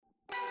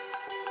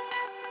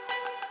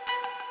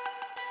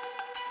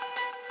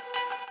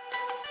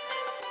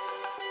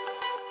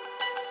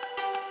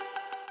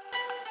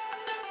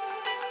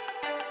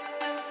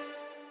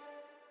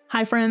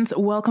Hi, friends.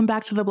 Welcome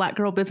back to the Black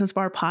Girl Business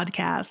Bar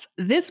podcast.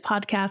 This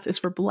podcast is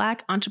for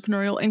Black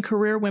entrepreneurial and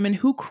career women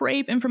who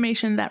crave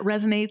information that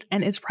resonates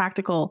and is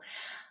practical.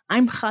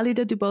 I'm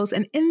Khalida Dubose,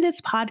 and in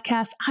this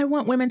podcast, I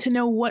want women to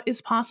know what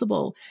is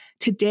possible.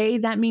 Today,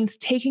 that means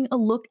taking a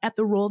look at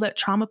the role that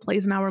trauma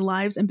plays in our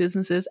lives and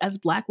businesses as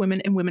Black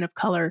women and women of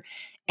color.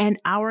 And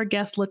our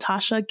guest,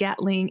 LaTasha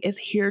Gatling, is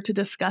here to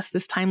discuss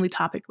this timely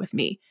topic with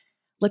me.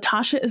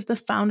 LaTasha is the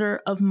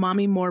founder of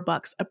Mommy More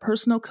Bucks, a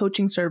personal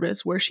coaching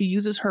service where she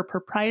uses her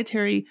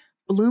proprietary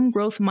Bloom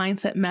Growth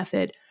Mindset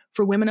method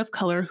for women of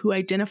color who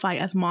identify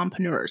as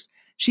mompreneurs.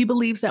 She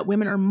believes that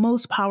women are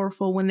most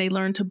powerful when they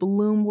learn to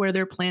bloom where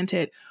they're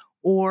planted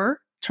or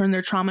turn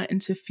their trauma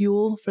into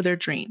fuel for their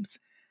dreams.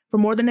 For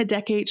more than a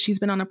decade, she's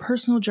been on a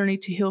personal journey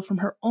to heal from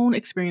her own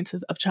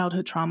experiences of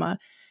childhood trauma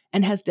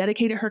and has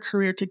dedicated her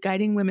career to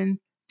guiding women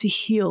to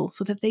heal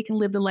so that they can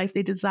live the life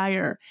they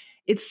desire.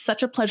 It's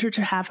such a pleasure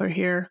to have her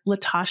here.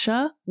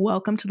 LaTasha,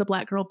 welcome to the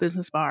Black Girl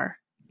Business Bar.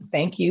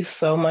 Thank you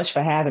so much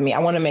for having me. I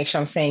want to make sure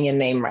I'm saying your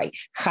name right.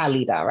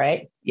 Khalida,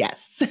 right?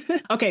 Yes.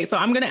 Okay, so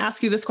I'm going to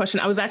ask you this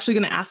question. I was actually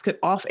going to ask it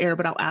off air,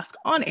 but I'll ask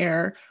on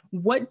air.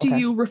 What do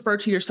you refer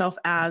to yourself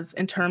as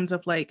in terms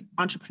of like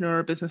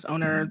entrepreneur, business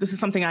owner? This is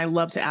something I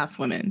love to ask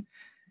women.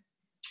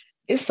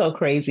 It's so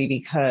crazy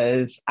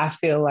because I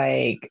feel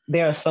like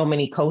there are so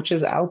many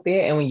coaches out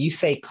there. And when you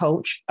say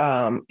coach,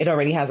 it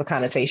already has a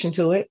connotation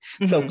to it.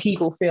 Mm-hmm. So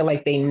people feel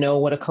like they know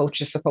what a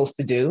coach is supposed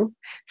to do.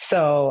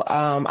 So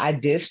I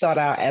did start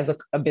out as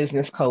a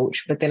business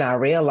coach, but then I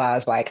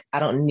realized like, I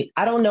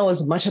don't know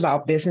as much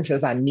about business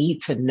as I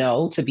need to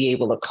know to be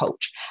able to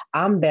coach.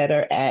 I'm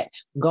better at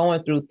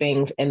going through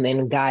things and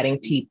then guiding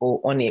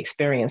people on the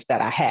experience that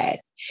I had.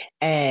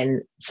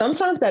 And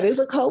sometimes that is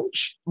a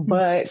coach,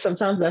 but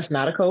sometimes that's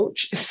not a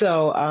coach.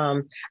 So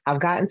I've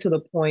gotten to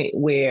the point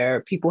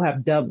where people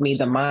have dubbed me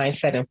the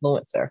mindset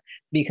influencer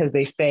because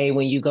they say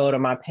when you go to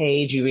my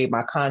page, you read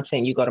my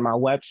content, you go to my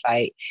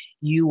website,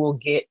 you will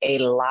get a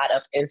lot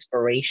of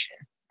inspiration.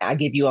 I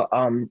give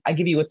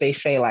you what they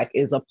say, like,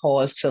 is a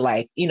pause to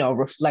like,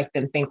 reflect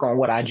and think on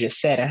what I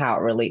just said and how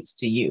it relates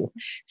to you.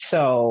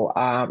 So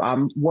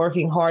I'm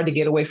working hard to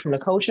get away from the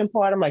coaching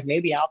part. I'm like,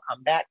 maybe I'll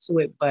come back to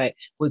it, but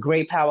with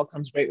great power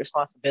comes great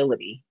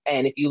responsibility.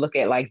 And if you look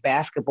at like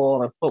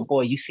basketball and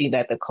football, you see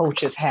that the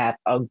coaches have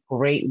a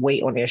great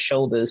weight on their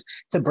shoulders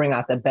to bring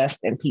out the best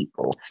in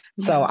people.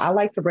 Mm-hmm. So I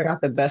like to bring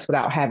out the best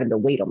without having the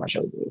weight on my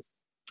shoulders.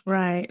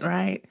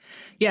 Right.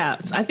 Yeah.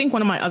 So I think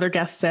one of my other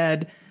guests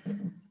said,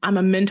 I'm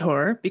a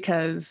mentor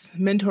because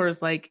mentor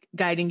is like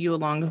guiding you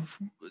along,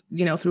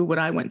 through what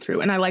I went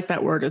through. And I like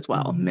that word as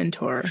well,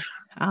 mentor.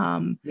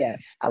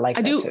 Yes, I like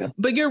that too.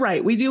 But you're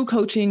right. We do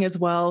coaching as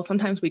well.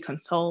 Sometimes we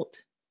consult,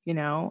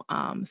 so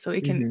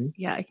it can,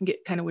 it can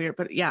get kind of weird,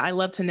 but yeah, I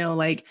love to know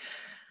like,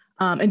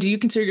 and do you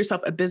consider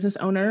yourself a business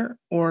owner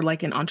or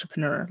like an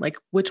entrepreneur? Like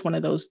which one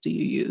of those do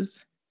you use?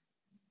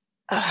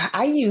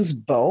 I use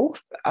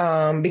both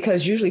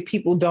because usually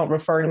people don't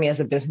refer to me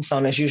as a business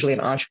owner, as usually an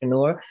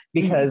entrepreneur,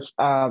 because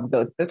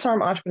the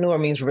term entrepreneur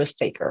means risk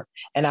taker.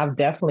 And I've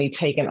definitely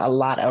taken a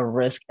lot of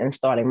risk in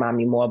starting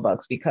Mommy More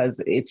Bucks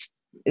because it's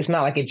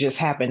not like it just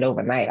happened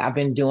overnight. I've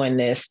been doing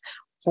this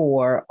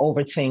for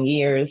over 10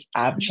 years.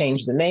 I've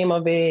changed the name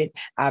of it.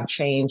 I've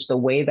changed the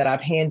way that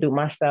I've handled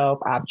myself.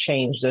 I've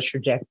changed the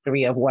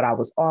trajectory of what I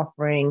was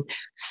offering.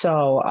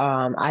 So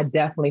I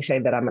definitely say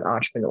that I'm an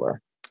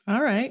entrepreneur.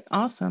 All right.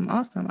 Awesome.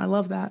 I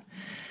love that.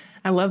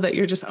 I love that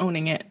you're just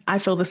owning it. I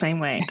feel the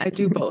same way. I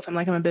do both. I'm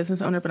a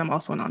business owner, but I'm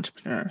also an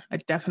entrepreneur. I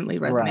definitely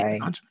resonate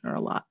with entrepreneur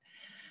a lot.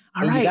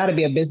 All right. You got to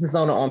be a business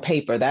owner on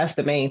paper. That's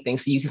the main thing.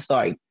 So you can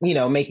start,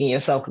 making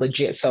yourself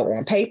legit. So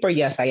on paper,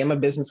 yes, I am a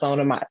business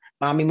owner. My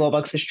Mommy More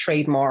Bucks is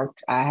trademarked.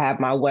 I have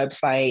my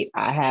website.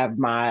 I have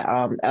my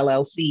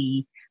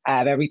LLC. I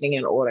have everything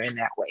in order in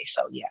that way.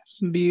 So yes.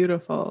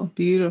 Beautiful.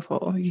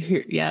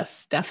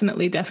 Yes,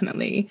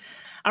 definitely.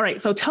 All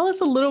right. So tell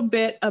us a little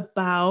bit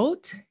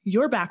about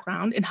your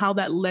background and how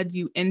that led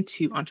you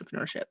into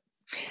entrepreneurship.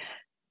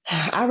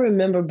 I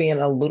remember being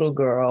a little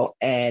girl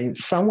and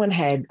someone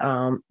had,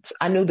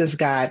 I knew this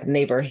guy,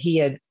 neighbor,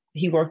 he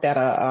worked at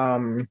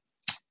a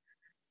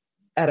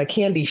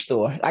candy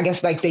store. I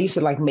guess like they used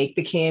to like make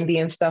the candy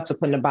and stuff to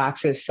put in the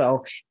boxes.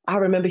 So I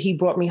remember he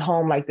brought me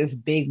home like this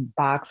big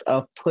box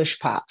of push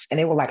pops and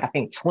they were like, I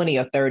think 20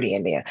 or 30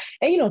 in there.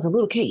 And as a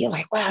little kid, you're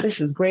like, wow,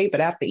 this is great.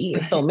 But after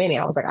eating so many,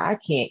 I was like, I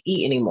can't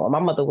eat anymore. My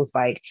mother was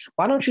like,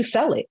 why don't you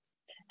sell it?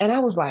 And I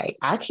was like,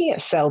 I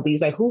can't sell these.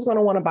 Like, who's going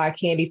to want to buy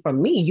candy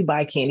from me? You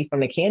buy candy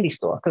from the candy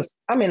store. Because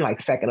I'm in like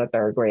second or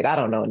third grade. I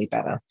don't know any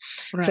better.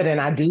 Right. So then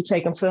I do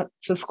take them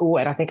to school.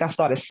 And I think I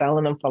started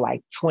selling them for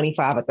like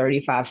 25 or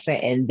 35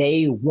 cents. And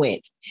they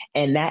went.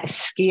 And that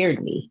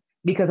scared me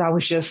because I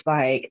was just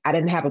like, I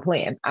didn't have a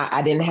plan.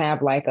 I didn't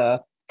have like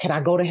can I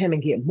go to him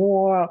and get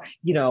more?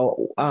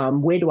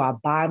 Where do I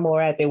buy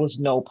more at? There was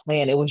no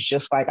plan. It was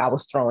just like I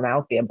was thrown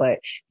out there. But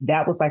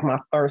that was like my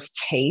first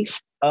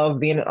taste of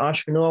being an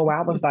entrepreneur where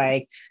I was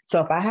like,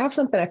 so if I have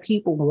something that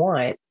people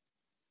want,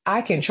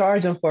 I can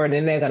charge them for it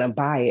and they're going to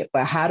buy it,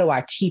 but how do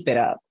I keep it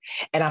up?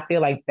 And I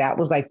feel like that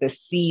was like the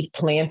seed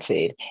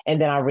planted.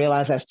 And then I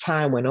realized as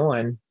time went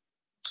on,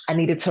 I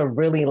needed to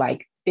really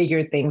like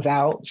figure things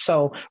out.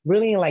 So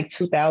really in like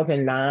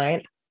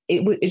 2009,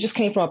 it just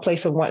came from a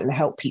place of wanting to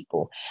help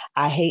people.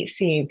 I hate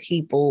seeing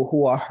people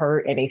who are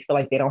hurt and they feel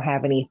like they don't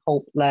have any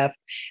hope left.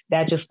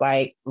 That just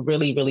like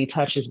really, really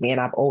touches me.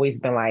 And I've always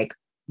been like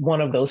one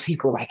of those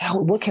people like, oh,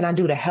 what can I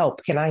do to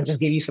help? Can I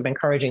just give you some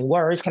encouraging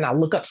words? Can I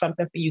look up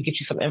something for you, get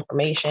you some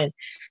information?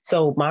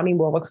 So Mommy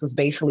Warbucks was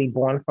basically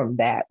born from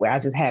that, where I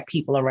just had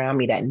people around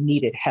me that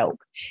needed help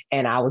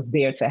and I was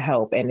there to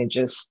help. And it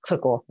just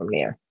took off from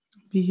there.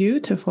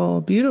 Beautiful,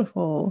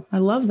 beautiful. I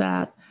love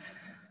that.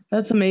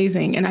 That's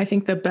amazing. And I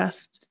think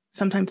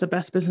sometimes the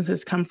best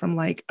businesses come from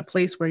like a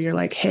place where you're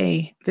like,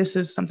 hey, this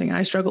is something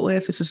I struggle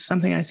with. This is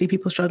something I see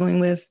people struggling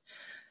with.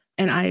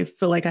 And I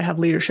feel like I have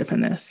leadership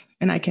in this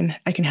and I can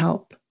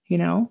help, you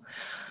know?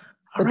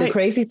 But the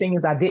crazy thing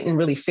is I didn't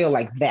really feel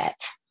like that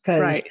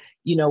because,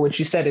 you know, what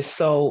you said is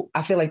so,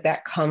 I feel like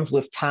that comes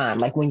with time.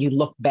 Like when you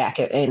look back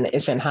and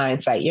it's in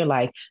hindsight, you're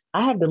like,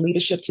 I have the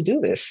leadership to do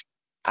this.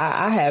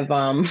 I have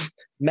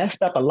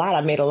messed up a lot.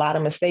 I made a lot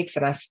of mistakes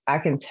and I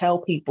can tell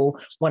people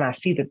when I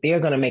see that they're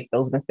going to make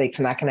those mistakes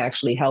and I can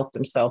actually help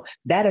them. So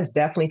that has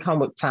definitely come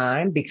with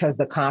time because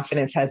the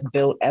confidence has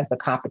built as the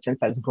competence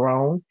has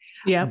grown.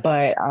 Yeah.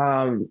 But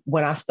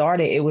when I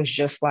started, it was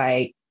just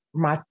like,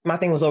 my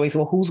thing was always,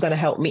 well, who's going to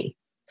help me?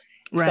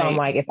 Right. So I'm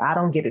like, if I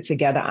don't get it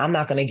together, I'm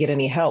not going to get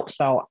any help.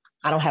 So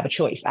I don't have a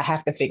choice. I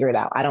have to figure it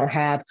out. I don't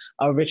have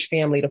a rich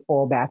family to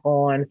fall back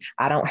on.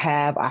 I don't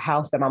have a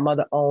house that my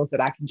mother owns that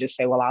I can just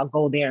say, well, I'll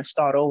go there and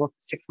start over for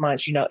 6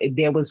 months. You know,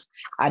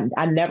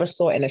 I never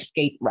saw an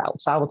escape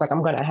route. So I was like,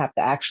 I'm going to have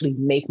to actually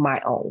make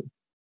my own.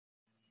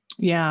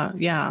 Yeah.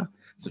 Yeah.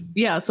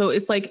 Yeah. So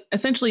it's like,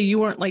 essentially you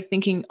weren't like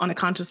thinking on a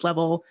conscious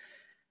level,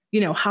 you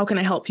know, how can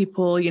I help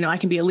people? You know, I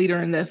can be a leader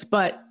in this,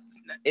 but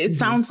it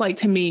sounds like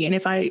to me, and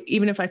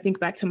even if I think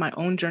back to my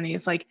own journey,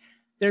 it's like,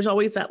 there's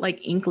always that like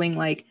inkling,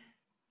 like,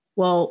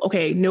 well,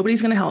 okay,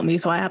 nobody's going to help me.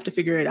 So I have to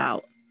figure it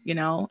out, you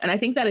know? And I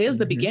think that is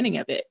the beginning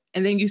of it.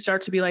 And then you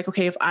start to be like,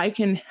 okay, if I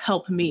can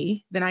help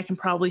me, then I can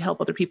probably help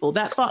other people.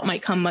 That thought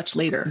might come much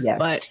later,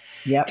 but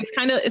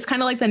it's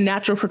kind of like the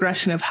natural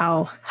progression of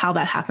how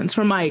that happens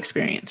from my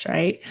experience.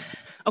 Right.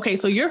 Okay.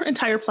 So your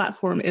entire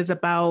platform is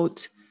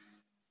about,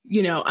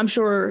 you know, I'm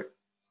sure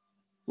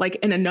like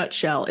in a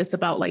nutshell, it's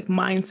about like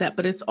mindset,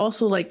 but it's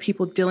also like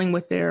people dealing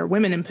with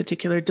women in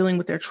particular, dealing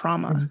with their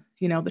trauma,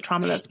 you know, the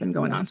trauma that's been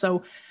going on.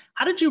 So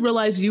how did you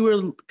realize you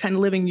were kind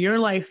of living your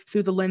life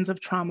through the lens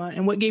of trauma,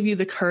 and what gave you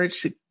the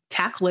courage to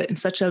tackle it in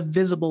such a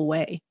visible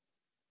way?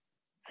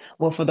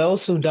 Well, for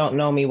those who don't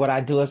know me, what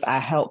I do is I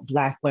help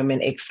Black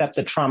women accept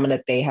the trauma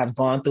that they have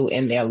gone through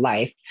in their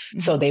life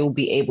so they will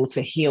be able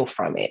to heal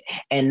from it.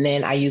 And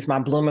then I use my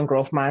Bloom and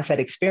Growth Mindset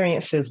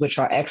experiences, which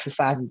are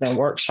exercises and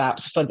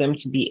workshops for them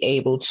to be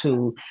able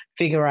to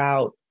figure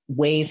out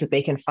ways that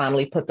they can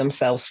finally put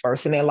themselves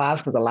first in their lives,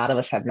 because a lot of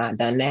us have not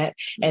done that.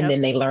 And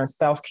then they learn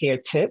self-care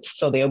tips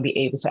so they'll be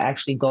able to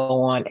actually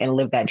go on and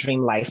live that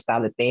dream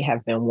lifestyle that they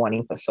have been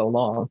wanting for so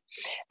long.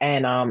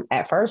 And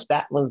at first,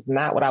 that was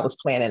not what I was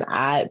planning.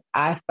 I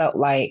felt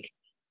like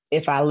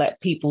if I let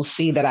people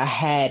see that I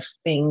had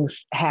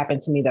things happen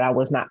to me that I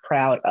was not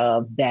proud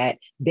of, that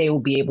they will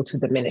be able to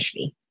diminish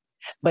me.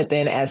 But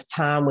then as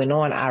time went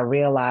on, I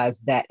realized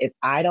that if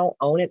I don't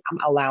own it, I'm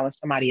allowing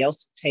somebody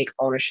else to take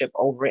ownership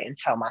over it and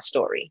tell my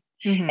story.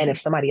 And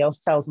if somebody else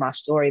tells my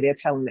story, they're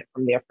telling it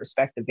from their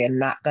perspective. They're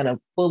not going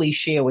to fully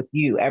share with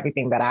you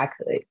everything that I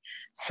could.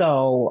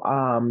 So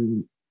I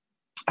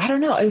don't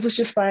know. It was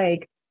just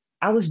like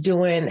I was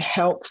doing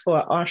help for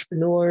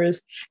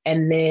entrepreneurs.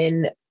 And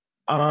then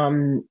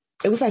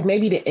it was like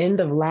maybe the end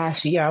of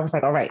last year, I was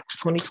like, all right,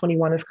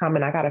 2021 is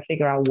coming. I got to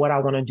figure out what I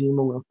want to do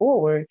moving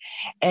forward.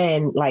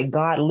 And like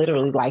God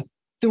literally like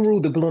threw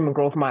the Bloom and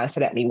Growth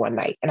mindset at me one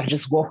night. And I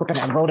just woke up and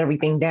I wrote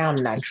everything down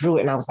and I drew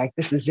it. And I was like,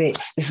 this is it.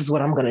 This is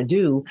what I'm going to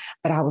do.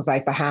 But I was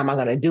like, but how am I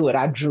going to do it?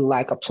 I drew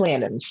like a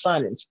plant and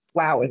sun and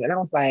flowers. And I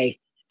was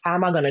like, how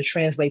am I going to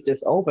translate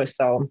this over?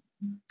 So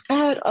I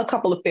had a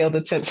couple of failed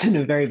attempts in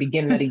the very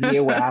beginning of the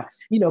year where I,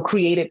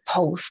 created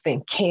posts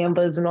and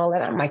canvas and all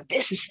that. I'm like,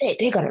 this is it.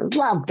 They're going to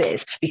love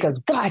this because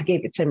God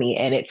gave it to me,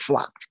 and it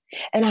flopped.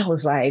 And I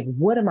was like,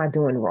 what am I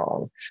doing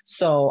wrong?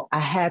 So I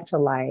had to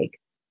like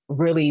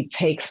really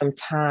take some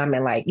time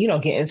and like,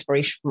 get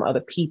inspiration from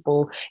other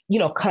people,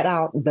 cut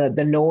out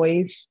the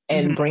noise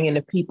and bring in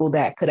the people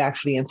that could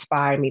actually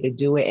inspire me to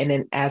do it. And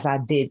then as I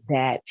did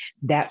that,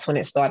 that's when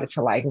it started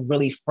to like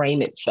really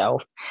frame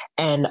itself.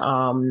 And,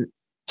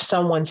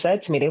 someone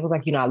said to me, they were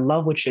like, I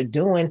love what you're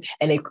doing.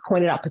 And they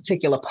pointed out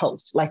particular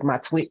posts, like my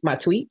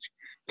tweets.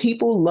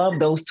 People love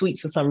those tweets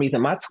for some reason.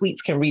 My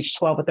tweets can reach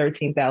 12 or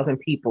 13,000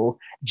 people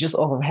just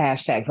off of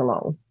hashtags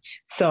alone.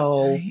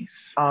 So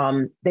nice.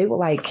 They were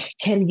like,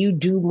 can you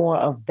do more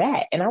of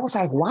that? And I was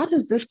like, why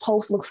does this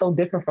post look so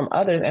different from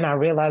others? And I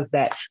realized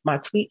that my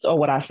tweets are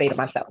what I say to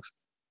myself.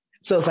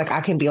 So it's like,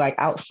 I can be like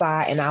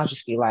outside and I'll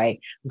just be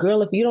like,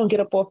 girl, if you don't get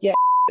up off your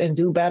and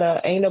do better.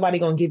 Ain't nobody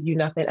going to give you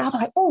nothing. I was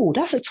like, oh,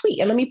 that's a tweet.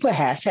 And let me put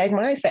hashtag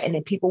mindset. And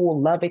then people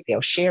will love it.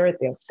 They'll share it.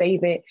 They'll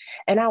save it.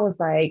 And I was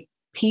like,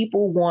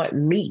 people want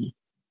me.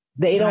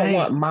 They don't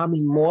want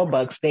Mommy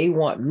Morebucks. They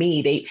want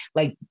me. They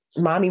like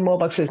Mommy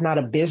Morebucks is not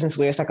a business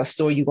where it's like a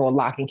store you go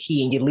lock and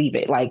key and you leave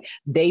it. Like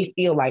they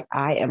feel like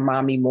I am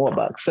Mommy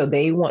Morebucks. So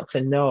they want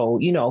to know,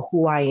 you know,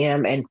 who I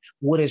am and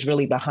what is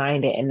really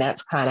behind it. And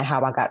that's kind of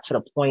how I got to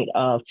the point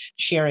of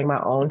sharing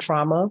my own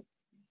trauma.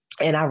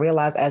 And I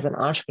realized as an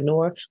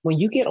entrepreneur, when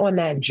you get on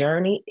that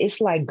journey,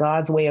 it's like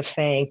God's way of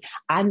saying,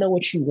 I know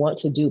what you want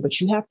to do, but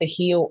you have to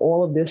heal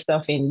all of this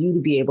stuff in you to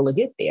be able to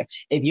get there.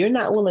 If you're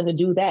not willing to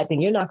do that,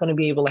 then you're not going to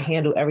be able to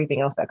handle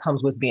everything else that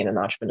comes with being an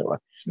entrepreneur.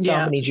 So I'm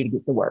going to need you to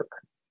get to work.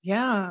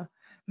 Yeah,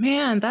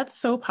 man, that's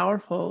so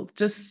powerful.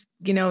 Just,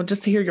 you know,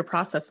 just to hear your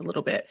process a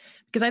little bit,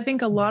 because I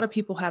think a lot of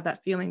people have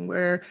that feeling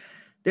where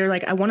they're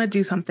like, I want to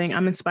do something.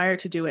 I'm inspired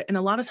to do it. And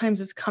a lot of times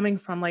it's coming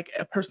from like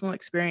a personal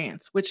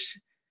experience, which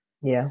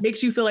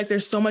makes you feel like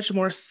there's so much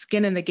more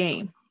skin in the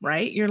game,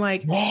 right? You're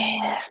like,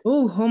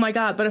 oh my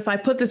God. But if I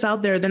put this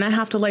out there, then I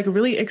have to like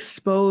really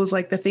expose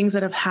like the things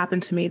that have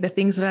happened to me, the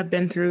things that I've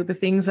been through, the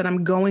things that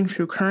I'm going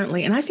through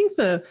currently. And I think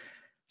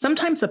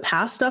sometimes the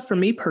past stuff for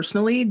me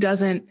personally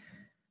doesn't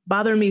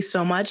bother me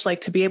so much,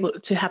 like to be able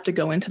to have to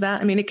go into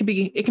that. I mean, it can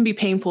be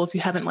painful if you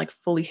haven't like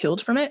fully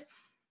healed from it.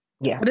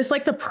 Yeah. But it's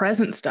like the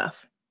present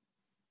stuff.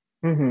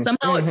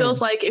 Somehow it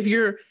feels like if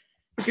you're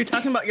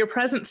talking about your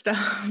present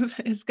stuff,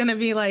 it's going to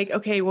be like,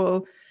 okay,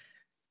 well,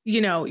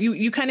 you know,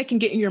 you kind of can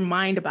get in your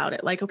mind about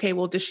it. Like, okay,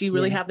 well, does she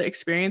really have the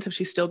experience if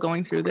she's still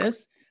going through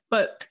this?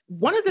 But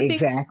one of the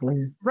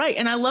things, right.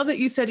 And I love that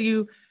you said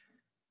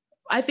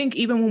I think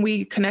even when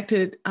we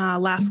connected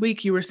last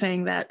week, you were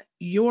saying that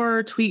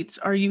your tweets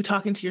are you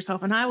talking to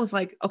yourself. And I was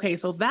like, okay,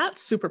 so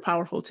that's super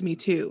powerful to me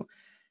too.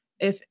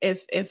 If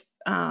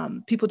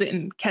people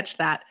didn't catch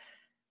that,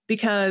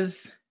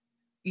 because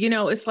you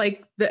know, it's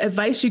like the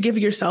advice you give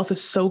yourself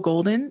is so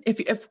golden.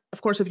 If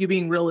of course, if you're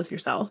being real with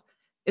yourself,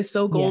 it's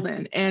so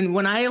golden. Yeah. And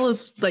when I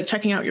was like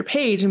checking out your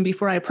page and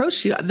before I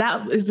approached you,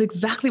 that is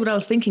exactly what I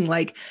was thinking.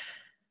 Like,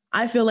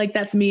 I feel like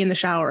that's me in the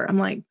shower. I'm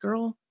like,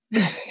 girl,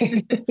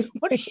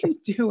 what are you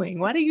doing?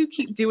 Why do you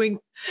keep doing,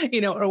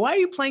 you know, or why are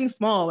you playing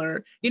small?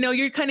 Or, you know,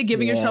 you're kind of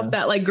giving yourself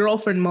that like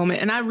girlfriend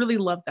moment. And I really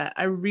love that.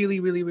 I really,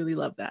 really, really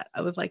love that.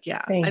 I was like,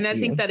 yeah. Thank and I you.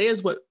 think that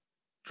is what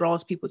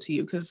draws people to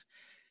you, because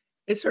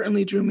it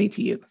certainly drew me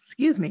to you.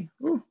 Excuse me.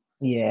 Ooh.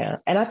 Yeah.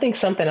 And I think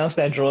something else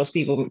that draws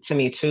people to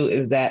me too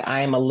is that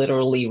I am a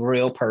literally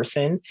real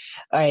person.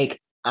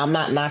 Like, I'm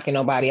not knocking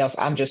nobody else.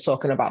 I'm just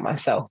talking about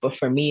myself. But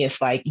for me,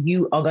 it's like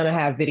you are going to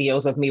have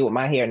videos of me with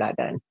my hair not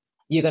done.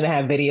 You're going to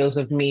have videos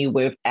of me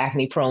with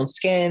acne prone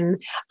skin,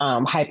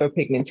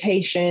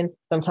 hyperpigmentation.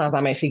 Sometimes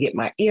I may forget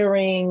my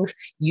earrings.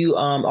 You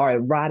are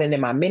riding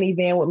in my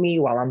minivan with me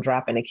while I'm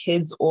dropping the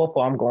kids off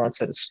or I'm going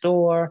to the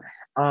store.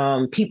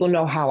 People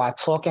know how I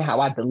talk and how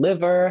I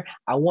deliver.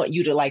 I want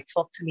you to like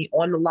talk to me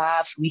on the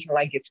live so we can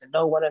like get to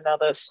know one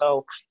another.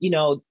 So, you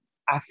know,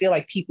 I feel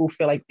like people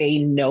feel like they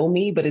know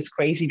me, but it's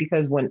crazy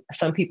because when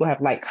some people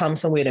have like come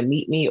somewhere to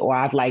meet me or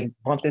I've like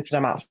bumped into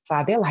them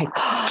outside, they're like,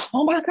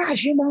 oh my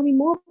gosh, you're Mommy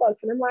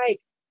Morebucks. And I'm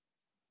like,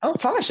 I'm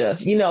Tasha,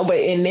 you know, but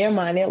in their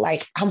mind, they're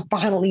like, I'm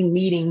finally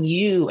meeting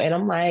you. And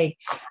I'm like,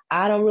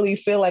 I don't really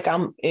feel like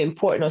I'm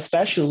important or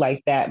special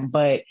like that.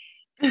 But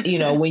you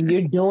know, when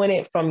you're doing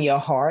it from your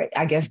heart,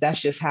 I guess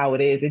that's just how it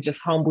is. It just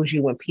humbles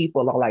you when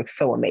people are like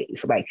so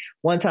amazed. Like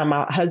one time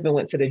my husband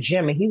went to the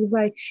gym and he was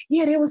like,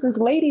 yeah, there was this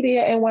lady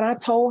there. And when I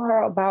told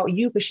her about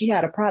you, because she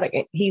had a product,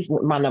 and he's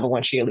my number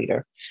one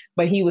cheerleader,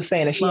 but he was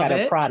saying that she had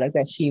a product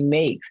that she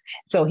makes.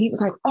 So he was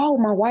like, oh,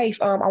 my wife,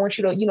 I want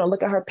you to, you know,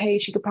 look at her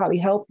page. She could probably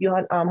help you.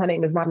 Her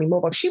name is Mommy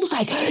Morebucks. She was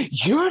like,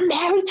 you're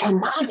married to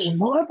Mommy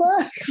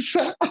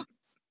Morebucks?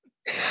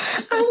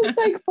 I was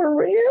like, for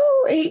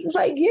real? He was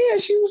like, yeah.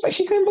 She was like,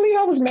 she couldn't believe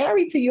I was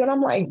married to you. And I'm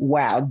like,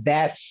 wow,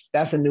 that's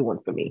a new one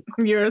for me.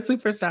 You're a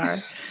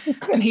superstar.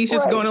 And he's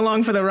just going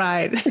along for the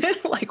ride.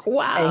 Like,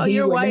 wow, and he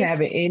your wouldn't wife. have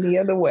it any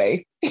other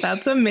way.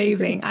 That's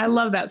amazing. I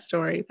love that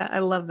story. I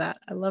love that.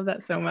 I love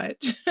that so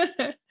much.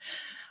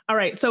 All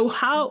right. So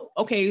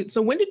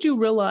so when did you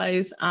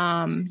realize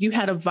you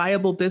had a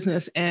viable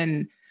business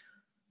and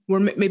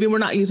maybe we're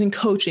not using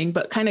coaching,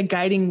 but kind of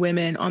guiding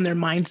women on their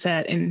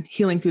mindset and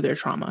healing through their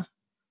trauma?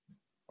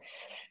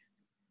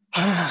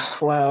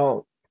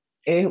 Well,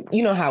 you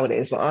know how it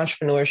is with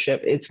entrepreneurship,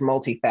 it's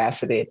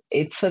multifaceted.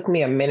 It took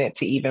me a minute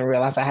to even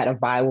realize I had a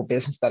viable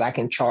business that I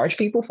can charge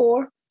people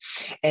for.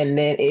 And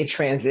then it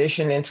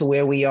transitioned into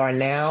where we are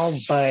now.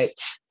 But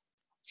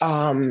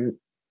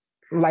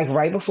like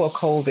right before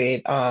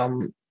COVID,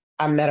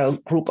 I met a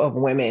group of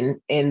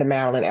women in the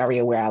Maryland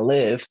area where I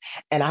live.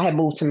 And I had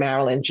moved to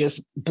Maryland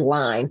just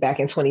blind back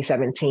in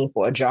 2017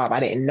 for a job.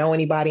 I didn't know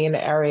anybody in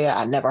the area.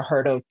 I never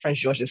heard of Prince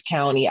George's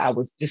County.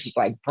 This was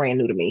like brand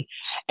new to me.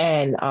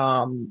 And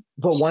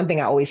but one thing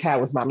I always had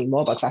was Mommy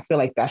Morebucks. I feel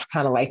like that's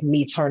kind of like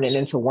me turning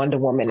into Wonder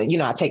Woman. And, you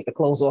know, I take the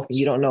clothes off and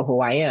you don't know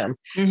who I am.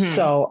 Mm-hmm.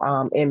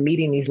 So in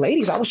meeting these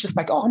ladies, I was just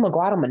like, oh, I'm going to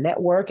go out on a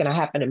network. And I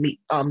happened to meet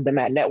them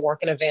at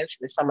networking events,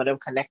 and some of them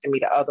connected me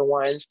to other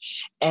ones.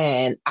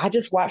 And I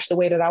just watched the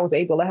way that I was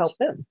able to help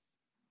them.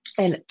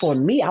 And for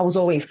me, I was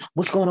always,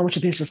 what's going on with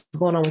your business? What's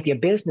going on with your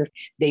business?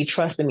 They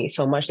trusted me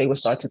so much. They would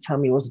start to tell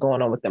me what's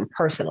going on with them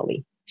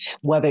personally,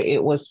 whether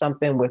it was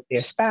something with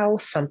their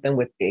spouse, something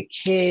with their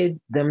kids,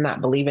 them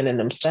not believing in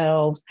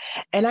themselves.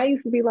 And I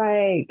used to be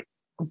like,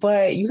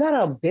 but you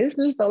got a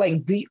business, but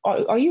like,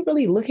 are you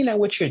really looking at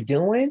what you're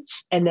doing?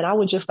 And then I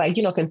would just like,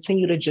 you know,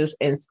 continue to just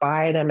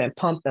inspire them and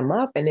pump them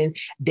up. And then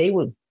they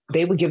would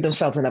give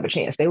themselves another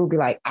chance. They would be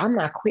like, I'm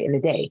not quitting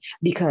today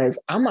because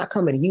I'm not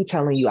coming to you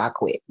telling you I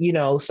quit, you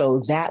know?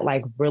 So that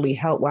like really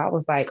helped, where I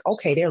was like,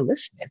 okay, they're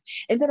listening.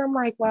 And then I'm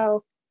like,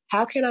 well,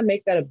 how can I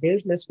make that a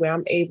business where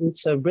I'm able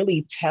to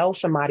really tell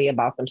somebody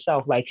about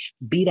themselves? Like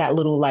be that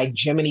little like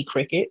Jiminy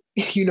Cricket,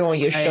 you know, on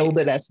your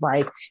shoulder. That's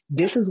like,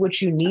 this is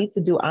what you need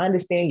to do. I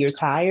understand you're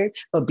tired,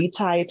 but be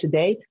tired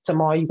today.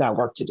 Tomorrow you got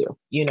work to do,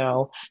 you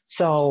know?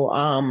 So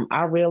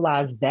I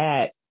realized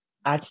that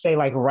I'd say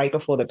like right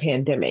before the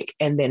pandemic,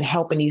 and then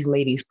helping these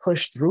ladies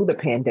push through the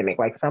pandemic.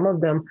 Like some of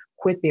them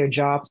quit their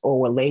jobs or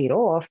were laid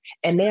off,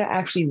 and they're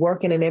actually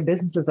working and their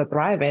businesses are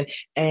thriving.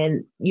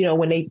 And, you know,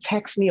 when they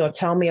text me or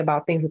tell me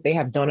about things that they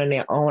have done on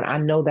their own, I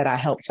know that I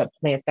helped to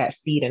plant that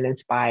seed and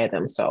inspire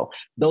them. So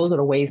those are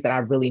the ways that I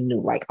really knew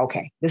like,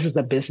 okay, this is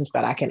a business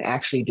that I can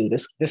actually do.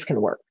 This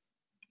can work.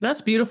 That's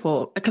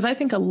beautiful, because I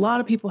think a lot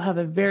of people have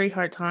a very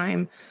hard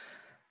time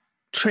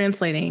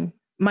translating,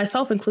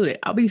 myself included.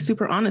 I'll be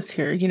super honest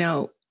here. You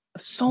know,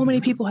 so many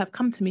people have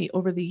come to me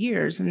over the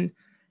years and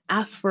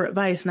asked for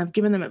advice, and I've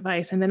given them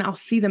advice, and then I'll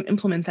see them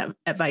implement that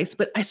advice.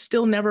 But I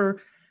still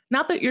never,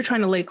 not that you're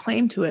trying to lay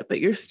claim to it,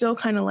 but you're still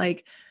kind of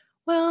like,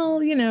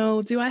 well, you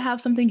know, do I have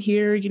something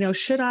here? You know,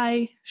 should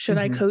I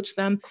coach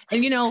them?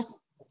 And, you know,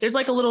 there's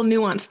like a little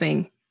nuance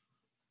thing.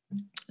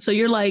 So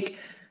you're like,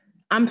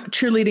 I'm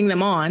cheerleading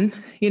them on,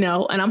 you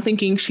know, and I'm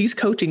thinking she's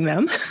coaching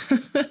them,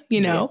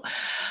 you know,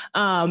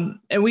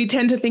 and we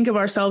tend to think of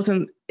ourselves,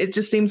 and it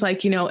just seems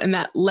like, you know, in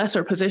that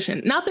lesser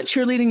position. Not that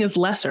cheerleading is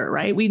lesser,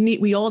 right?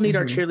 We all need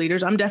our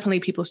cheerleaders. I'm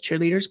definitely people's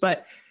cheerleaders,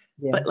 but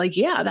like,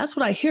 yeah, that's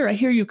what I hear. I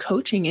hear you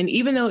coaching. And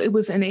even though it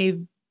was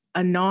in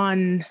a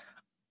non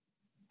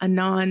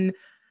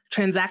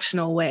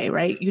transactional way,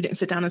 right? You didn't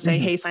sit down and say,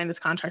 hey, sign this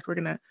contract, we're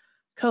going to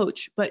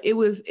coach, but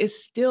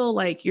it's still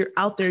like you're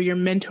out there, you're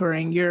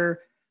mentoring,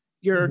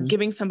 you're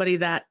giving somebody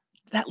that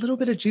little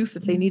bit of juice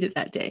that they needed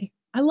that day.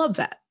 I love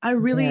that. I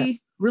really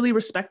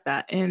respect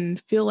that,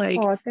 and feel like,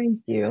 oh,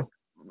 thank you.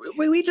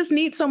 We just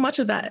need so much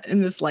of that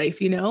in this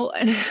life, you know?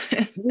 And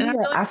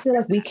I feel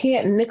like we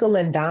can't nickel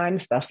and dime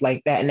stuff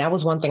like that. And that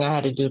was one thing I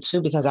had to do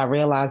too, because I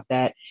realized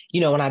that, you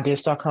know, when I did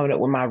start coming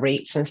up with my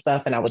rates and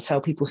stuff, and I would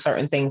tell people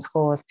certain things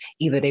cost,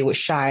 either they would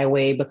shy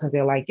away because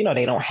they're like, you know,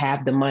 they don't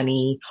have the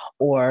money,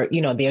 or,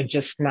 you know, they're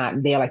just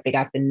not there. Like they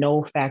got the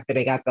no factor,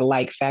 they got the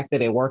like factor,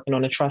 they're working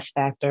on the trust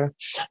factor.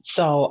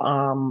 So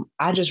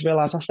I just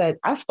realized,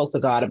 I spoke to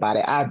God about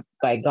it.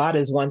 Like God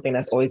is one thing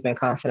that's always been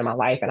constant in my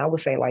life. And I would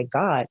say like,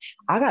 God,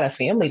 I got a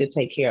family to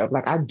take care of.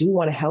 Like I do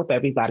want to help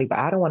everybody, but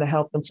I don't want to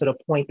help them to the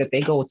point that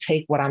they go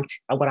take what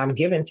I'm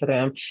giving to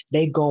them.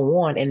 They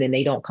go on and then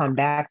they don't come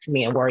back to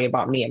me and worry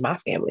about me and my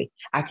family.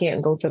 I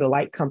can't go to the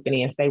light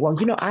company and say, well,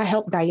 you know, I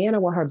helped Diana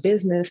with her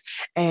business,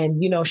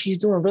 and, you know, she's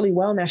doing really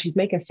well now. She's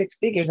making 6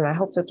 figures and I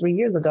helped her 3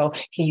 years ago.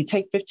 Can you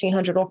take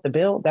 $1,500 off the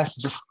bill? That's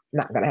just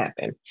not going to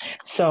happen.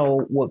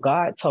 So what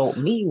God told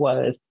me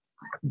was,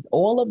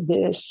 all of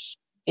this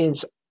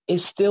is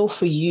still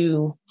for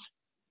you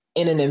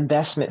in an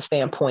investment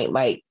standpoint.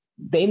 Like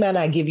they may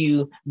not give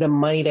you the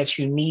money that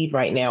you need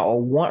right now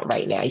or want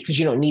right now, because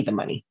you don't need the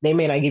money. They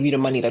may not give you the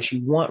money that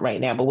you want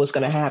right now, but what's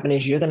going to happen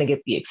is you're going to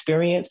get the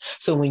experience.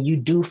 So when you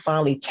do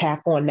finally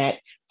tap on that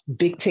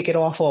big ticket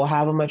offer or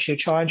however much you're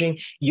charging,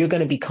 you're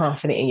going to be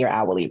confident in your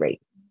hourly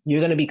rate.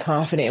 You're going to be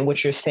confident in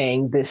what you're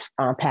saying this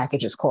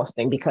package is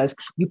costing, because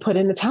you put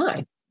in the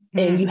time.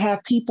 And you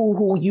have people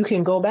who you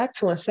can go back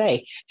to and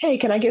say, hey,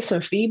 can I get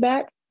some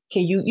feedback?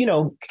 Can you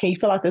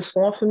fill out this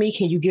form for me?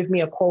 Can you give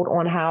me a quote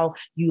on how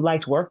you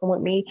liked working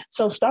with me?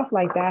 So stuff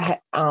like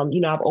that,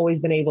 I've always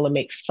been able to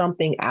make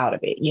something out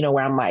of it, you know,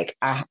 where I'm like,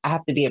 I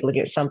have to be able to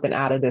get something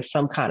out of this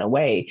some kind of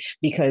way,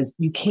 because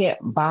you can't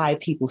buy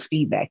people's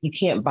feedback. You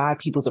can't buy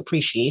people's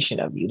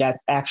appreciation of you.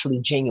 That's actually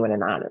genuine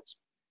and honest.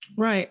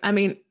 Right. I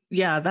mean,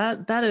 yeah,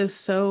 that is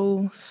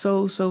so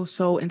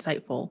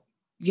insightful.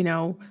 You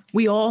know,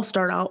 we all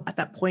start out at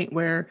that point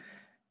where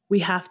we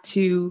have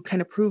to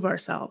kind of prove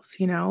ourselves,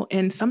 you know,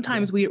 and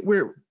sometimes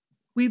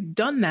we've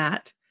done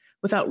that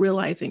without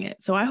realizing it.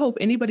 So I hope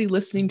anybody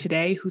listening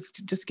today who's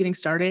just getting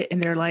started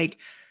and they're like,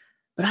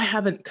 but I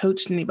haven't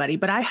coached anybody,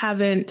 but I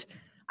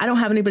don't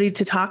have anybody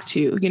to talk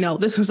to. You know,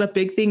 this was a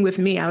big thing with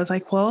me. I was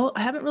like, well,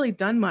 I haven't really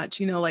done much,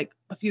 you know, like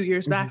a few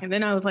years back. And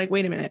then I was like,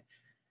 wait a minute,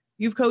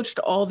 you've coached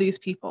all these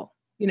people.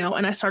 You know,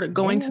 and I started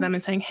going to them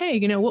and saying, hey,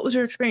 you know, what was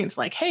your experience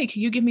like? Hey,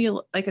 can you give me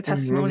a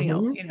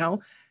testimonial, you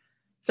know?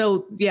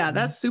 So yeah,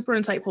 that's super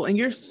insightful. And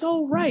you're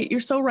so right.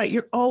 You're so right.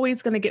 You're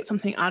always going to get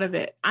something out of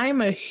it.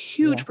 I'm a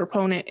huge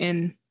proponent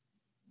in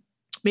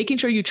making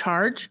sure you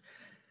charge,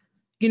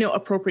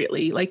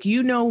 appropriately. Like,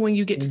 when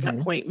you get to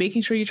that point,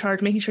 making sure you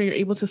charge, making sure you're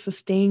able to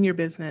sustain your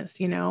business,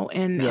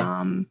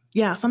 and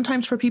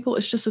sometimes for people,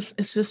 it's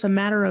just a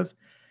matter of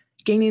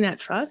gaining that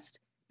trust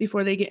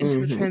before they get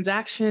into a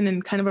transaction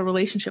and kind of a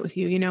relationship with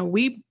you.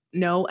 We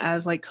know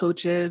as like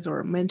coaches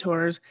or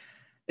mentors,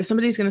 if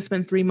somebody's going to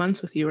spend 3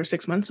 months with you or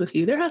 6 months with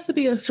you, there has to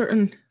be a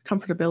certain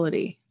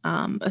comfortability.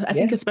 I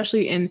think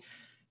especially in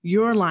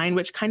your line,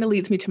 which kind of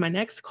leads me to my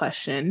next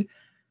question.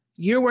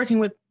 You're working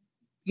with,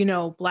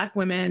 Black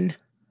women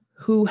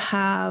who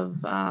have,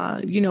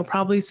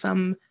 probably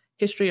some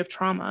history of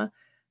trauma.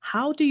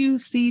 How do you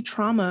see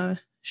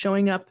trauma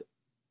showing up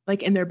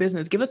like in their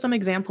business? Give us some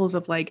examples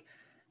of like,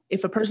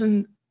 if a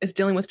person is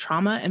dealing with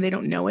trauma and they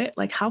don't know it,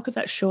 like how could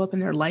that show up in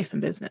their life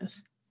and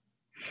business?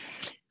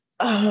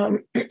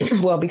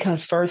 Well,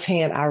 because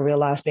firsthand, I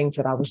realized things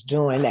that I was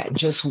doing that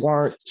just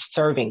weren't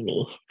serving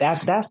me.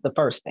 That's the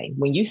first thing.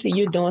 When you see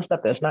you're doing stuff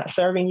that's not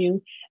serving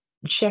you,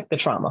 check the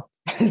trauma,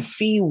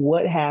 see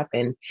what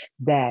happened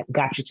that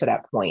got you to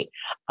that point.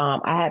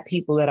 I had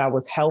people that I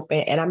was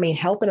helping, and I mean,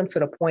 helping them to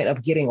the point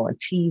of getting on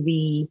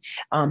TV,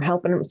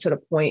 helping them to the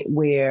point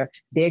where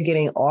they're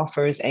getting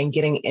offers and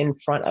getting in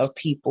front of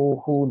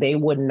people who they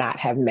would not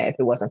have met if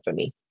it wasn't for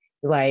me.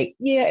 Like,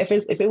 yeah, if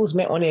it was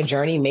meant on their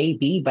journey,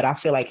 maybe, but I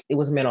feel like it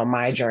was meant on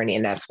my journey.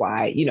 And that's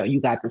why,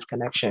 you got this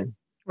connection.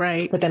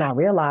 Right. But then I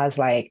realized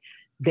like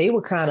they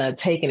were kind of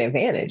taking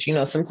advantage.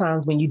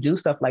 Sometimes when you do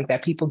stuff like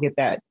that, people get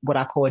that, what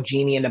I call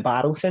genie in the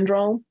bottle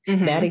syndrome.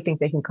 Now they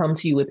think they can come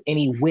to you with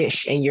any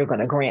wish and you're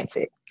going to grant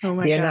it.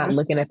 They're not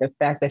looking at the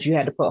fact that you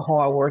had to put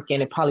hard work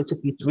in. It probably took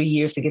you 3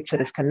 years to get to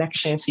this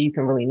connection so you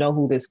can really know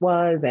who this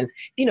was and,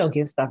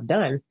 get stuff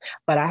done.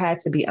 But I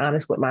had to be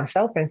honest with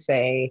myself and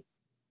say,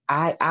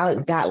 I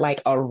got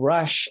like a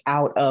rush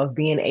out of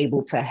being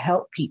able to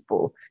help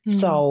people.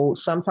 So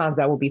sometimes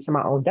that will be to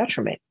my own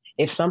detriment.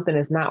 If something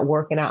is not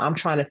working out, I'm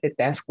trying to fit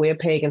that square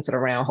peg into the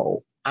round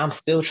hole. I'm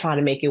still trying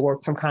to make it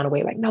work some kind of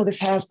way. Like, no, this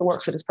has to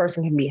work so this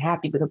person can be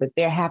happy, because if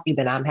they're happy,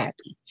 then I'm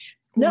happy.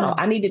 No,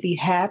 I need to be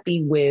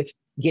happy with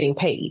getting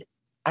paid.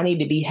 I need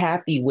to be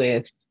happy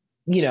with,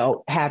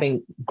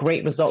 having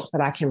great results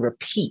that I can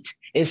repeat.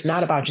 It's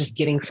not about just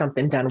getting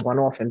something done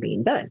one-off and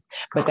being done.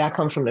 But that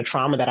comes from the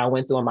trauma that I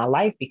went through in my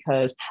life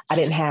because I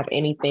didn't have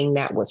anything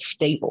that was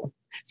stable.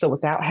 So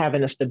without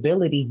having a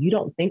stability, you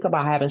don't think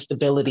about having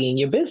stability in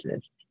your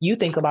business. You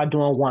think about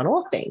doing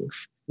one-off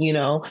things,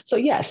 So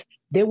yes,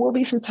 there will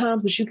be some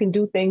times that you can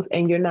do things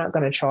and you're not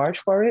going to charge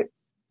for it.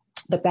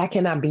 But that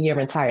cannot be your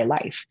entire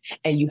life.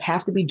 And you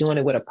have to be doing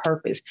it with a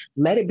purpose.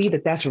 Let it be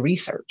that that's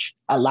research.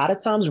 A lot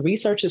of times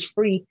research is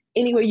free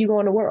anywhere you go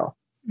in the world.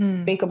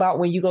 Think about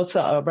when you go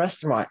to a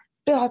restaurant,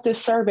 fill out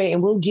this survey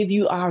and we'll give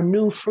you our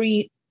new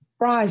free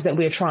fries that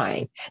we're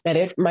trying. Now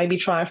they might be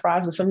trying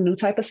fries with some new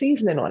type of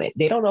seasoning on it.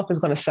 They don't know if it's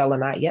going to sell or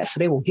not yet. So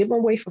they will give them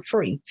away for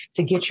free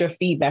to get your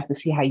feedback to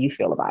see how you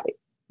feel about it.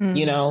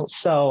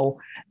 So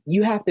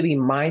you have to be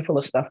mindful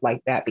of stuff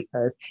like that,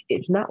 because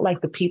it's not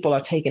like the people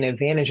are taking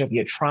advantage of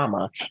your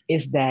trauma.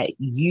 It's that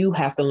you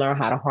have to learn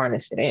how to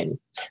harness it in.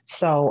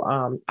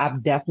 So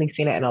I've definitely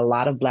seen it in a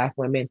lot of Black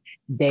women.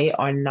 They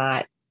are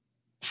not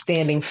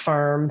standing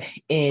firm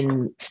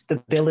in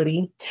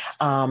stability.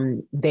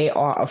 They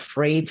are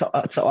afraid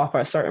to offer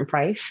a certain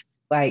price.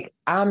 Like,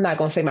 I'm not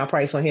going to say my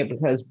price on here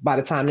because by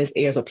the time this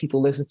airs or people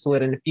listen to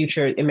it in the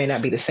future, it may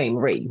not be the same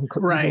rate. You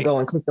can go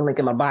and click the link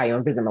in my bio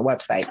and visit my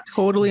website.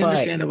 Totally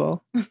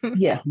understandable.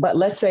 Yeah. But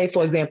let's say,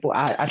 for example,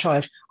 I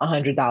charge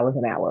 $100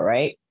 an hour,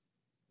 right?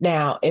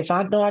 Now, if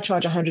I know I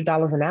charge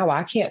 $100 an hour,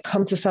 I can't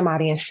come to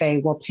somebody and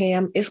say, well,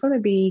 Pam, it's going to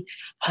be,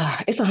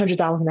 it's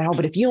 $100 an hour,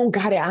 but if you don't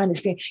got it, I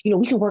understand,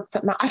 we can work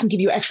something out. I can give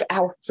you an extra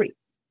hour free.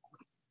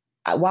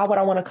 Why would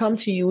I want to come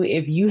to you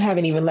if you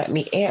haven't even let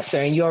me answer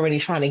and you're already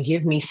trying to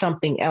give me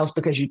something else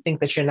because you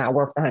think that you're not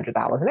worth $100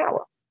 an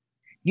hour?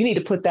 You need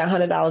to put that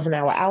 $100 an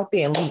hour out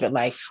there and leave it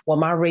like, well,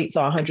 my rates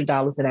are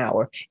 $100 an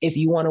hour. If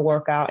you want to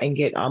work out and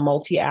get a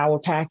multi-hour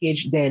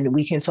package, then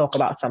we can talk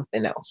about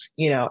something else,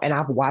 and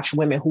I've watched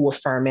women who were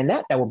firm in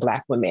that were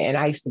Black women. And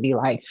I used to be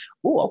like,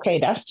 oh, okay,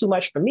 that's too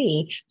much for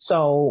me.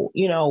 So,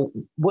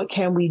 what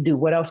can we do?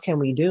 What else can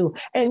we do?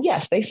 And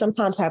yes, they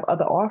sometimes have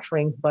other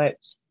offerings, but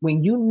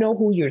when you know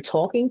who you're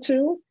talking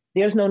to,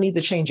 there's no need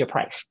to change your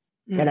price.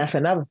 And that's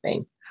another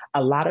thing.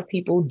 A lot of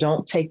people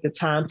don't take the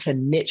time to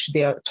niche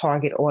their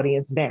target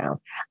audience down.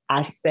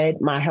 I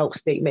said my help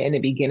statement in the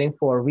beginning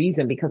for a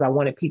reason, because I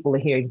wanted people to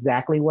hear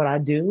exactly what I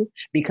do.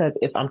 Because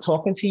if I'm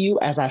talking to you,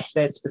 as I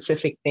said,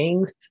 specific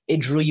things,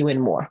 it drew you in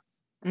more.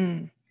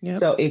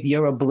 So if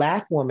you're a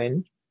Black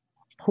woman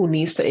who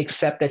needs to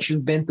accept that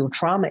you've been through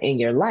trauma in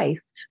your life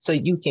so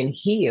you can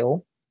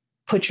heal,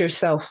 put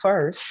yourself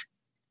first,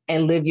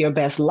 and live your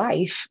best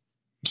life,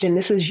 then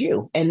this is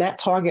you. And that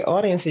target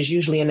audience is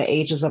usually in the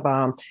ages of,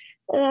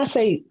 I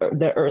say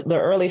the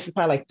earliest is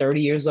probably like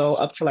 30 years old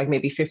up to like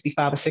maybe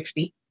 55 or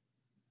 60,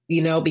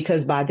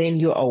 because by then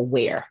you're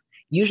aware.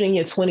 Usually in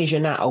your 20s, you're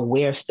not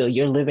aware still.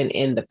 You're living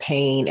in the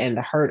pain and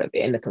the hurt of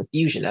it and the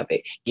confusion of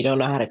it. You don't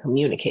know how to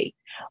communicate.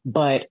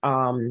 But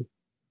when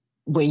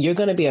you're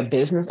going to be a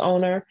business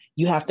owner,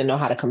 you have to know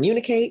how to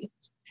communicate.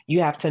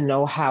 You have to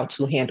know how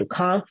to handle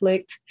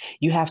conflict.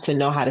 You have to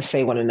know how to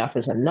say when enough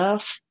is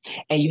enough.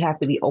 And you have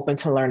to be open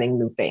to learning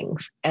new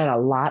things. And a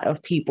lot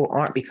of people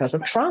aren't because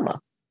of trauma.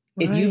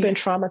 If you've been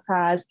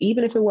traumatized,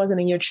 even if it wasn't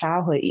in your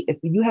childhood, if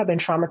you have been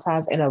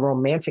traumatized in a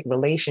romantic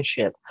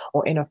relationship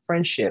or in a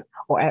friendship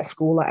or at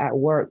school or at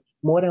work,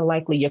 more than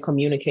likely your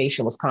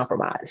communication was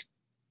compromised.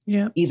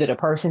 Yeah. Either the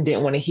person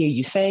didn't want to hear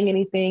you saying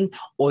anything,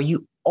 or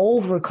you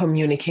over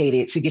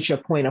communicated to get your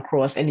point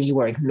across and then you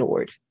were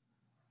ignored.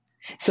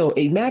 So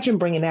imagine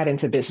bringing that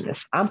into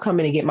business. I'm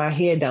coming to get my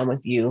hair done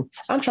with you.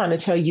 I'm trying to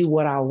tell you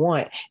what I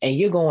want, and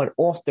you're going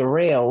off the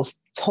rails,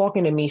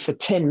 talking to me for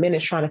 10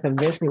 minutes, trying to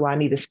convince me why I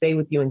need to stay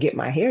with you and get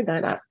my hair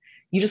done.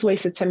 You just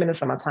wasted 10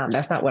 minutes of my time.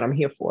 That's not what I'm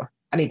here for.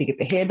 I need to get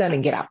the hair done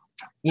and get out,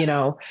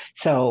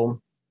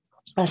 So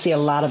I see a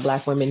lot of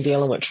Black women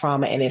dealing with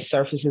trauma, and it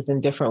surfaces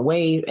in different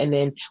ways. And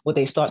then what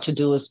they start to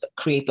do is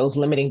create those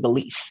limiting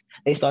beliefs.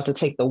 They start to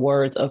take the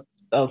words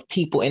of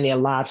people in their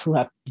lives who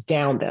have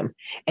downed them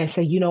and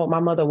say, you know what, my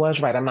mother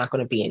was right. I'm not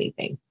going to be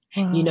anything.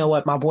 Wow. You know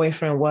what, my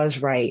boyfriend was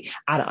right.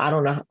 I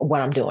don't know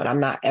what I'm doing. I'm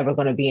not ever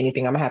going to be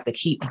anything. I'm going to have to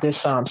keep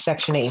this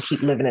Section 8 and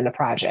keep living in the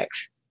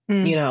projects,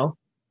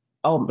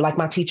 Oh, like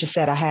my teacher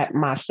said, I had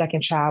my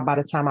second child by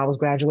the time I was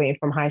graduating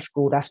from high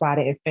school. That's why I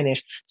didn't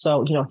finish.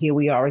 So, here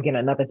we are again,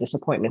 another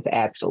disappointment to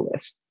add to the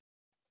list.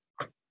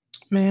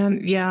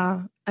 Man,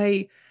 yeah.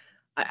 I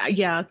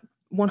yeah,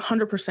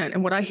 100%.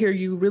 And what I hear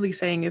you really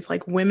saying is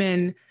like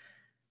women,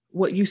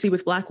 what you see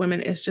with Black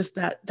women is just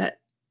that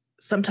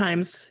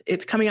sometimes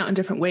it's coming out in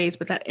different ways,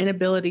 but that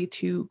inability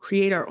to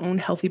create our own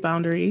healthy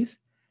boundaries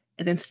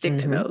and then stick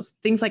to those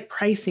things like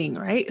pricing,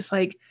 right? It's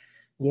like,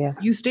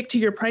 you stick to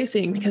your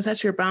pricing because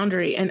that's your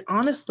boundary. And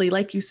honestly,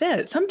 like you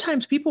said,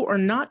 sometimes people are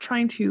not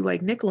trying to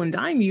like nickel and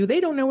dime you. They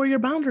don't know where your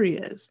boundary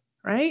is,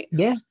 right?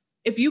 Yeah.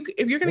 If you're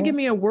going to give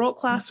me a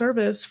world-class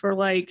service for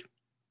like,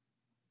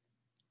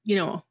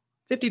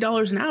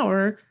 $50 an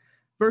hour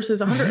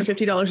versus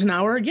 $150 an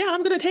hour, I'm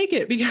going to take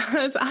it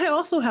because I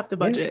also have to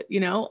budget,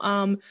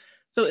 So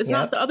it's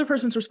not the other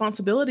person's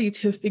responsibility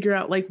to figure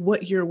out like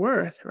what you're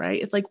worth,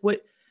 right? It's like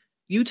what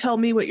you tell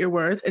me what you're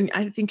worth. And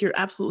I think you're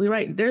absolutely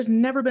right. There's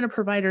never been a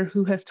provider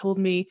who has told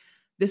me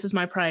this is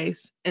my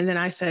price. And then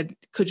I said,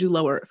 could you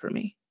lower it for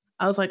me?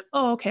 I was like,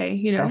 oh, okay.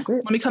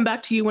 Let me come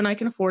back to you when I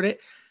can afford it.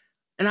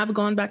 And I've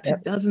gone back to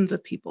dozens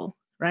of people,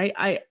 right?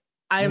 I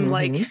am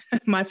like,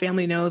 my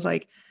family knows,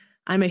 like,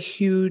 I'm a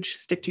huge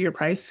stick to your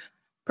price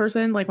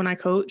person. Like when I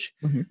coach,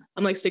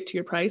 I'm like, stick to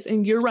your price.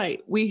 And you're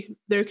right.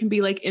 There can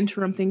be like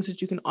interim things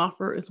that you can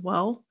offer as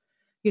well,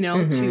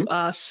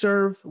 to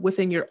serve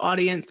within your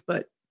audience,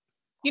 but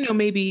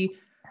maybe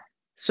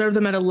serve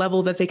them at a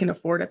level that they can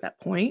afford at that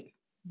point.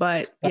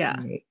 But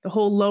the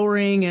whole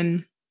lowering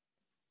and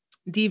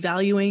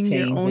devaluing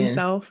your own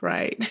self,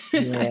 right?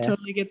 I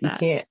totally get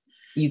that.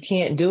 You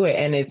can't do it.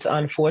 And it's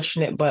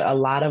unfortunate, but a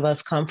lot of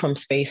us come from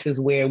spaces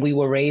where we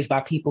were raised by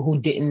people who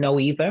didn't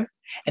know either,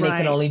 and they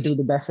can only do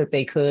the best that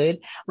they could.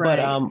 Right.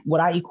 But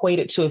what I equate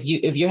it to,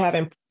 if you're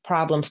having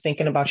problems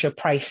thinking about your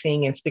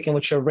pricing and sticking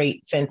with your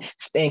rates and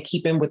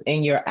keeping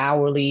within your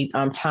hourly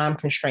time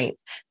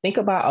constraints, think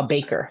about a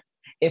baker.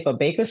 If a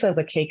baker says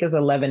a cake is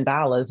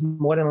 $11,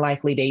 more than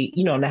likely they,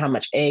 know how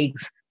much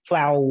eggs,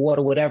 flour,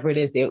 water, whatever it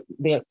is,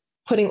 they're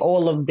putting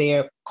all of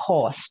their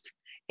cost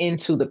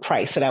into the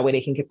price so that way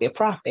they can get their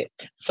profit.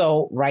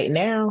 So right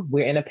now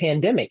we're in a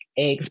pandemic.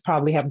 Eggs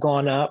probably have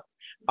gone up.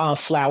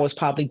 Flour's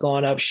probably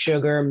gone up,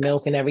 sugar,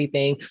 milk, and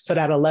everything. So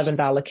that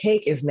 $11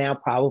 cake is now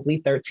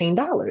probably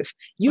 $13.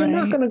 You're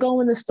not going to go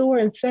in the store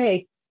and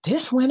say,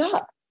 this went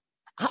up.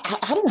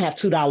 I don't have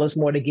 $2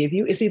 more to give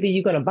you. It's either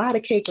you're going to buy the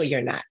cake or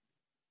you're not.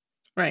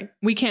 Right.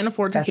 We can't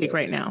afford the cake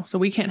right now. So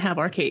we can't have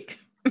our cake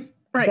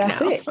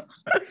That's now.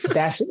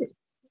 That's it.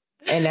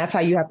 And that's how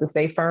you have to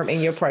stay firm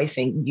in your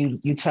pricing.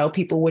 You tell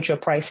people what your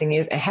pricing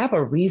is and have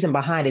a reason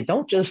behind it.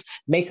 Don't just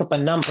make up a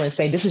number and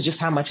say, this is just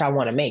how much I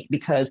want to make.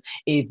 Because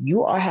if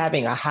you are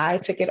having a high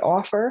ticket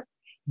offer,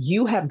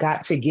 you have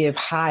got to give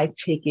high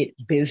ticket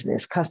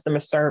business, customer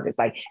service.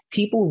 Like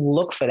people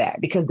look for that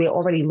because they're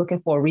already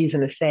looking for a reason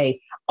to say,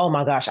 oh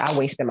my gosh, I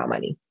wasted my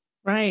money.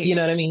 Right. You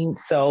know what I mean?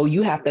 So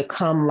you have to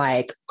come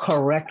like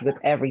correct with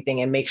everything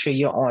and make sure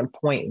you're on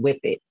point with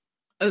it.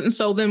 And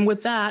so then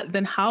with that,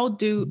 then how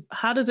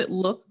does it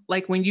look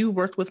like when you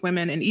worked with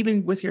women and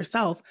even with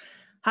yourself?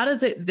 How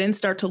does it then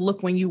start to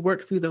look when you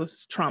work through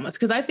those traumas?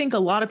 Because I think a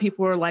lot of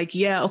people are like,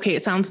 yeah, okay,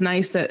 it sounds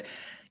nice that,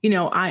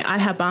 I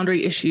have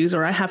boundary issues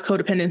or I have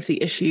codependency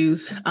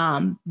issues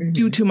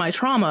due to my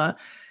trauma.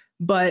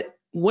 But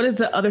what is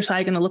the other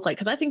side going to look like?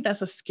 Because I think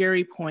that's a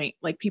scary point,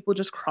 like people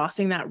just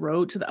crossing that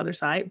road to the other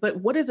side. But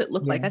what does it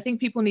look like? I think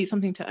people need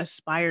something to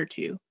aspire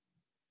to.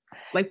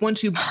 Like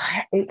once you...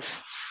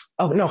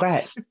 Oh, no, go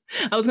ahead.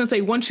 I was going to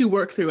say, once you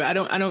work through it, I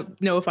don't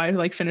know if I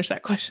like finished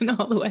that question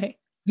all the way.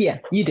 Yeah,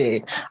 you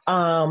did.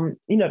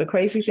 The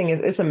crazy thing is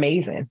it's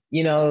amazing.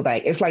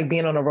 Like it's like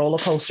being on a roller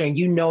coaster and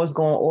it's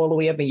going all the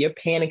way up and you're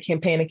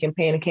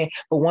panicking.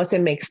 But once it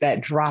makes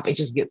that drop, it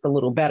just gets a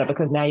little better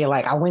because now you're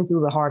like, I went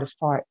through the hardest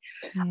part.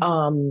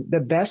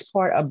 The best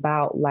part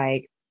about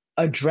like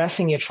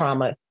addressing your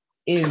trauma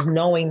is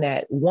knowing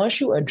that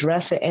once you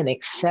address it and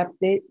accept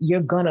it,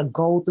 you're going to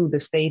go through the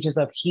stages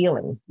of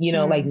healing.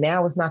 Like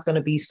now it's not going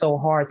to be so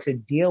hard to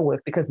deal with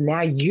because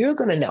now you're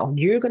going to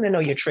know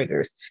your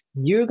triggers.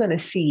 You're going to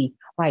see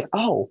like,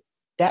 oh,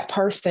 that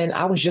person,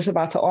 I was just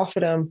about to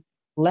offer them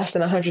less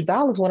than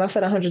 $100. When I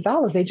said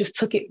 $100, they just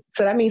took it.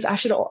 So that means I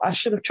should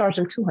have charged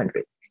them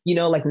 200.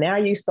 Like now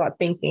you start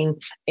thinking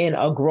in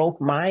a growth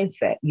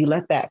mindset. You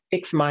let that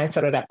fixed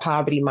mindset or that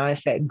poverty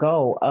mindset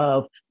go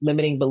of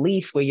limiting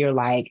beliefs where you're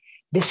like,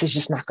 this is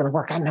just not going to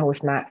work. I know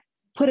it's not.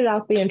 Put it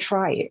out there and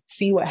try it.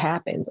 See what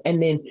happens.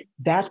 And then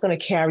that's going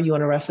to carry you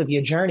on the rest of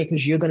your journey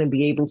because you're going to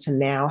be able to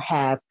now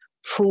have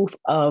proof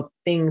of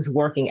things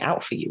working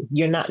out for you.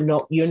 You're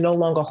no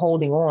longer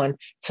holding on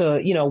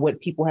to,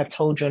 what people have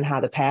told you and how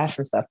the past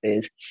and stuff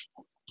is.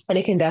 And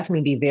it can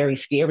definitely be very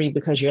scary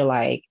because you're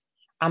like,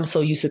 I'm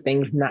so used to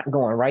things not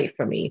going right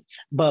for me.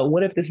 But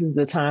what if this is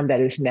the time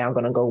that it's now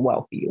going to go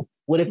well for you?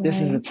 What if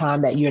this is the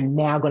time that you're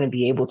now going to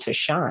be able to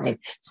shine?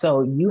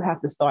 So you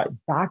have to start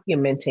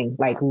documenting,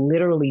 like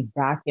literally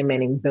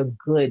documenting the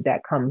good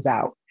that comes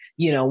out,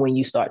 when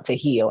you start to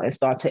heal and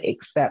start to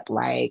accept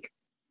like,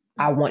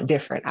 I want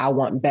different. I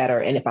want better.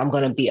 And if I'm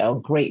going to be a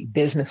great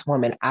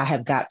businesswoman, I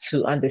have got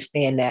to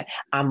understand that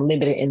I'm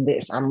limited in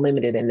this, I'm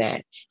limited in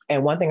that.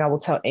 And one thing I will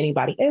tell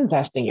anybody,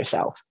 invest in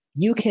yourself.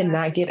 You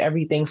cannot get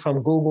everything from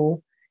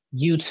Google,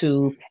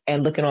 YouTube,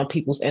 and looking on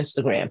people's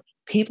Instagram.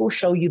 People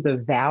show you the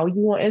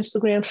value on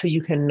Instagram so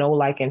you can know,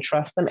 like, and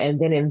trust them,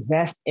 and then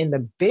invest in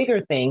the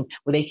bigger thing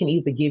where they can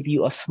either give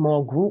you a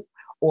small group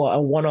or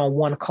a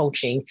one-on-one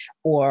coaching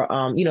or,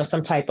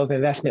 some type of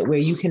investment where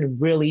you can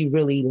really,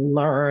 really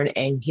learn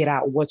and get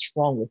out what's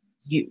wrong with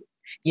you.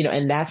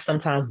 And that's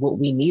sometimes what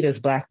we need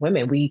as Black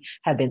women. We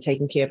have been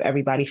taking care of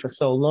everybody for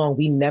so long.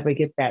 We never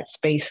get that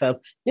space of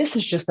this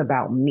is just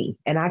about me.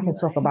 And I can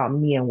talk about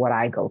me and what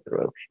I go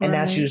through. And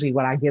that's usually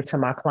what I give to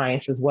my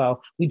clients as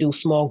well. We do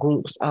small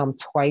groups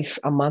twice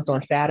a month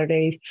on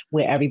Saturdays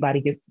where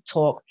everybody gets to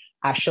talk.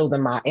 I show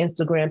them my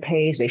Instagram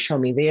page. They show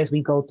me theirs.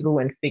 We go through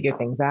and figure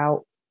things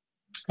out.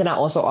 Then I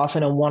also offer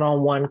them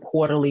one-on-one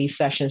quarterly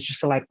sessions just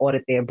to like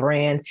audit their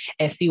brand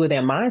and see what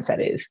their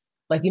mindset is.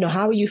 Like,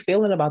 how are you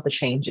feeling about the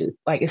changes?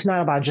 Like, it's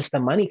not about just the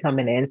money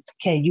coming in.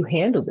 Can you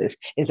handle this?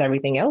 Is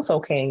everything else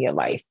okay in your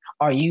life?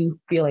 Are you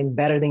feeling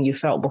better than you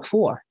felt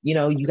before?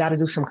 You got to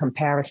do some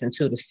comparison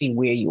too to see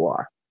where you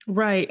are.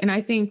 Right. And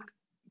I think,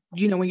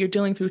 when you're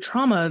dealing through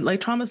trauma, like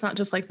trauma is not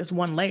just like this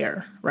one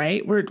layer,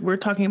 right? We're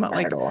talking about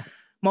like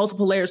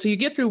multiple layers. So you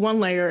get through one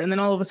layer and then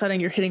all of a sudden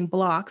you're hitting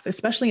blocks,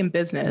 especially in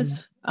business,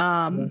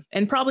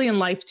 and probably in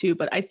life too.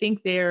 But I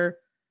think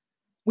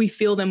we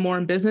feel them more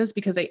in business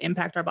because they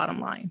impact our bottom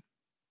line.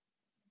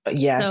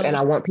 Yes. And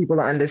I want people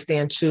to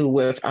understand too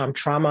with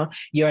trauma,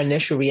 your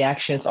initial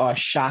reactions are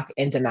shock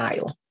and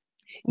denial.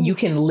 You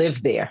can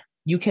live there.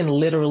 You can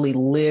literally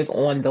live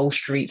on those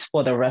streets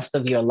for the rest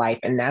of your life.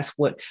 And that's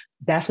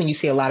when you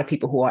see a lot of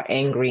people who are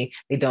angry.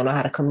 They don't know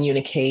how to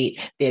communicate.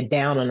 They're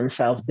down on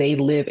themselves. They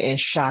live in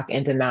shock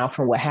and denial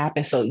from what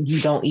happened. So you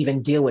don't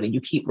even deal with it.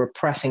 You keep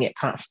repressing it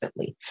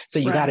constantly. So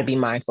you got to be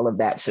mindful of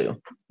that too.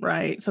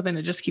 Right. So then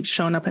it just keeps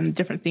showing up in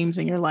different themes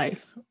in your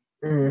life.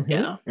 Mm-hmm.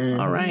 Yeah.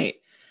 Mm-hmm. All right.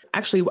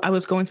 Actually, I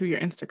was going through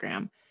your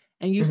Instagram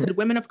and you said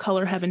women of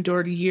color have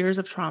endured years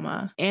of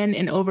trauma and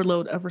an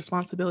overload of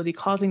responsibility,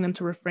 causing them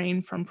to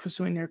refrain from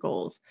pursuing their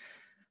goals.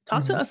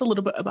 Talk to us a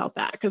little bit about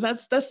that, because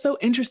that's so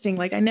interesting.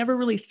 Like, I never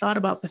really thought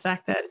about the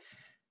fact that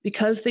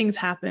because things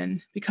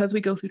happen, because we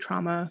go through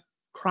trauma,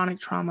 chronic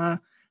trauma,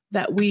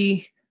 that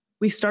we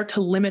start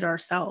to limit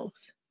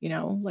ourselves,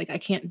 like I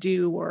can't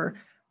do, or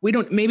we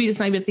don't, maybe it's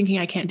not even thinking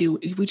I can't do,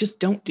 we just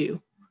don't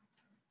do.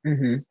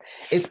 Mm-hmm.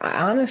 It's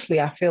honestly,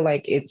 I feel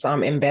like it's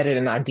embedded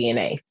in our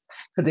DNA.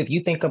 Because if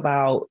you think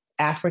about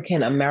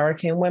African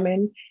American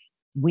women,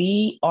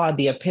 we are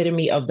the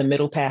epitome of the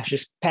middle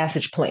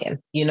passage plan.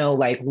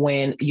 Like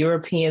when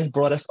Europeans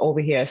brought us over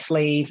here as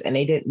slaves and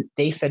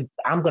they said,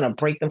 I'm going to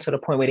break them to the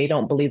point where they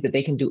don't believe that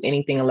they can do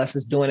anything unless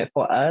it's doing it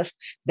for us.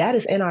 That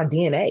is in our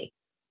DNA.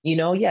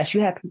 Yes,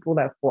 you have people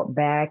that fought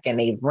back and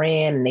they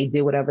ran and they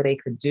did whatever they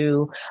could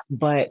do,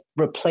 but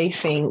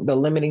replacing the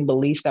limiting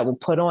beliefs that were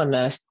put on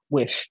us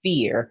with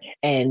fear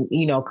and,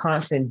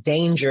 constant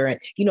danger and,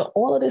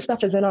 all of this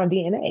stuff is in our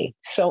DNA.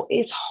 So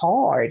it's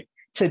hard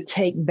to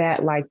take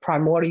that like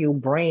primordial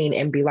brain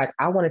and be like,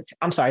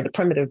 the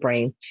primitive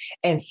brain,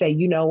 and say,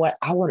 you know what,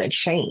 I want to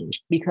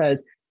change,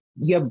 because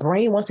your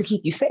brain wants to keep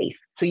you safe.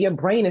 So your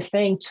brain is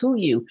saying to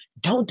you,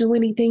 don't do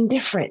anything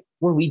different.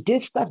 When we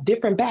did stuff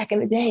different back in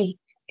the day,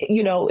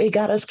 it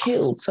got us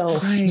killed.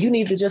 So you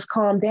need to just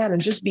calm down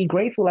and just be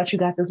grateful that you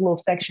got this little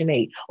Section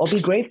 8, or be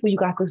grateful you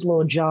got this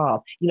little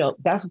job.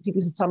 That's what people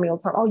used to tell me all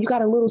the time. Oh, you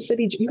got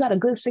a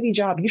good city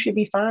job. You should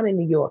be fine in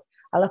New York.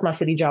 I left my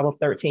city job of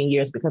 13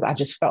 years because I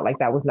just felt like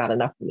that was not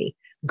enough for me.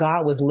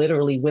 God was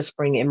literally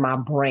whispering in my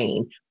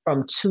brain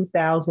from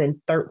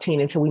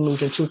 2013 until we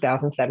moved in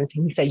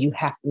 2017. He said, you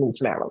have to move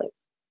to Maryland.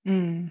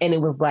 And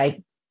it was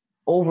like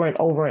over and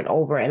over and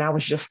over. And I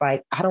was just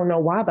like, I don't know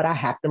why, but I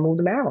have to move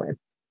to Maryland.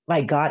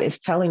 Like God is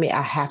telling me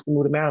I have to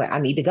move to Maryland. I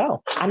need to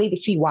go. I need to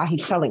see why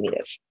he's telling me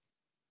this.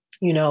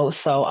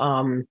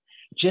 So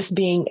just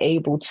being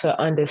able to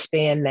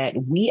understand that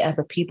we as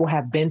a people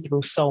have been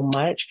through so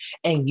much,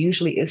 and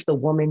usually it's the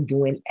woman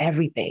doing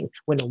everything.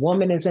 When the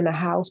woman is in the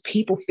house,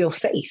 people feel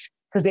safe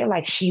because they're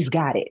like, she's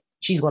got it.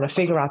 She's going to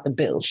figure out the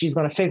bills. She's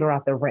going to figure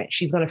out the rent.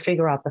 She's going to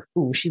figure out the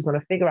food. She's going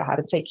to figure out how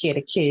to take care of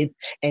the kids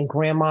and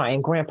grandma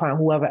and grandpa and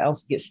whoever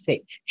else gets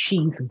sick.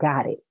 She's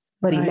got it.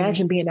 But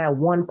imagine being that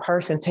one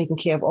person taking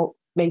care of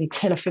maybe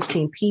 10 or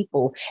 15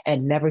 people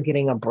and never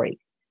getting a break.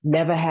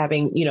 Never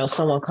having,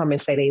 someone come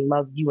and say they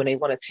love you and they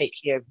want to take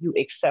care of you,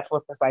 except for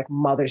if it's like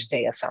Mother's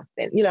Day or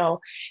something.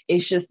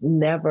 It's just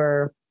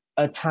never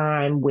a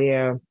time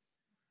where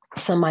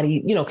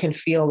somebody, can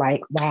feel like,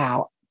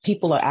 wow,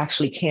 people are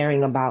actually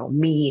caring about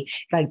me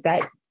like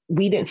that.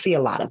 We didn't see a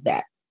lot of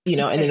that, and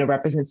then the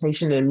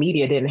representation in the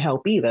media didn't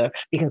help either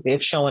because they're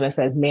showing us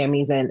as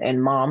mammies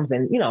and moms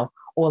and,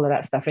 all of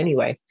that stuff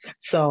anyway.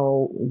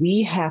 So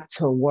we have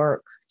to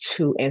work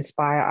to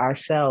inspire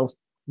ourselves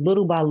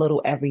little by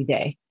little every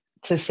day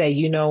to say,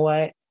 you know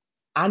what?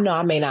 I know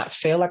I may not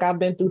feel like I've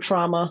been through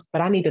trauma,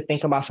 but I need to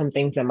think about some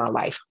things in my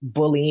life.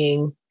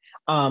 Bullying,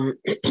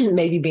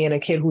 maybe being a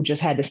kid who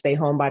just had to stay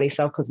home by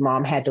themselves because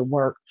mom had to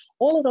work.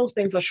 All of those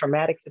things are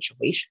traumatic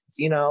situations,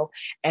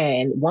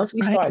 And once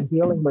we start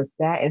dealing with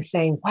that and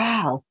saying,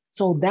 wow,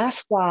 so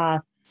that's why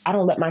I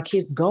don't let my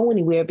kids go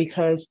anywhere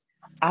because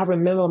I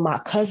remember my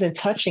cousin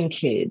touching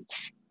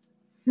kids.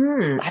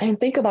 I didn't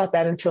think about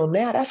that until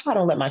now. That's why I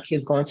don't let my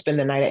kids go and spend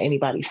the night at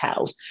anybody's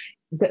house.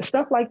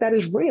 Stuff like that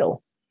is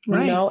real,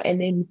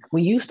 And then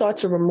when you start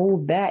to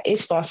remove that, it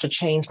starts to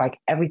change like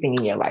everything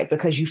in your life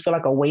because you feel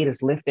like a weight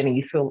is lifted and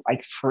you feel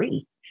like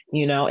free,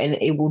 and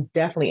it will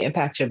definitely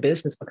impact your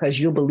business because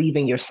you'll believe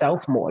in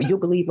yourself more. You'll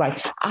believe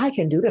like, I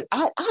can do this.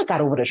 I got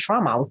over the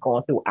trauma I was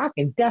going through. I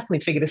can definitely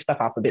figure this stuff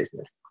out for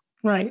business.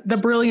 Right. The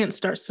brilliance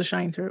starts to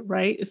shine through,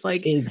 right? It's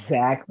like,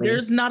 exactly.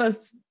 There's not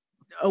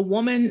a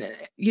woman,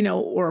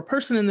 or a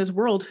person in this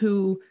world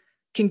who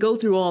can go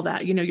through all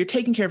that. You're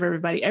taking care of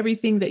everybody,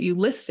 everything that you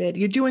listed,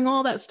 you're doing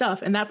all that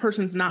stuff. And that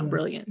person's not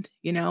brilliant,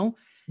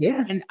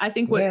 Yeah. And I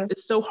think what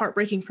is so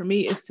heartbreaking for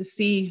me is to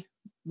see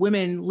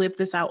women live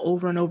this out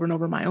over and over and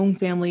over, my own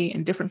family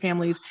and different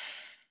families.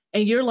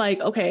 And you're like,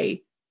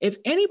 okay, if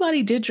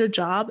anybody did your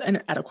job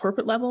and at a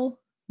corporate level,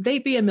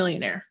 they'd be a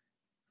millionaire.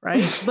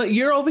 Right. But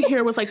you're over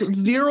here with like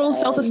zero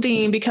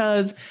self-esteem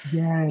because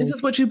this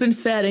is what you've been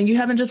fed, and you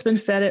haven't just been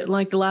fed it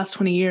like the last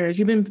 20 years.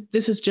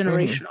 This is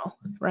generational.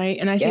 Right.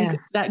 And I think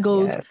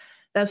that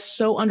that's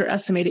so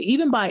underestimated,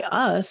 even by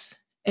us,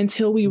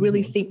 until we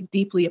really think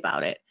deeply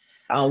about it.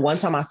 One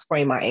time I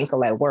sprained my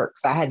ankle at work.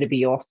 So I had to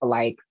be off for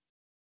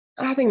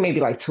I think maybe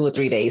 2 or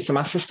 3 days. So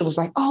my sister was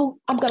like, oh,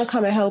 I'm going to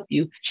come and help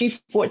you.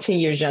 She's 14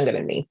 years younger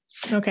than me.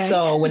 Okay.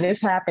 So when this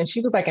happened,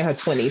 she was in her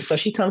 20s. So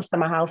she comes to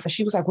my house and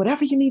she was like,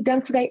 whatever you need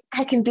done today,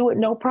 I can do it.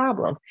 No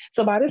problem.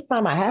 So by this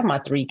time I have my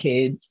 3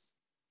 kids.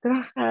 Did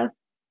I have?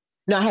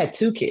 No, I had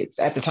 2 kids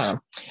at the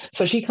time.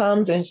 So she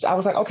comes and I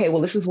was like, okay,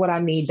 well, this is what I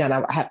need done.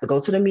 I have to go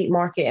to the meat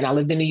market and I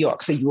lived in New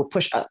York. So you will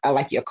push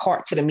your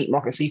cart to the meat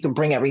market so you can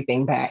bring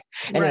everything back.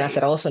 And then I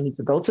said, I also need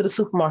to go to the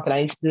supermarket.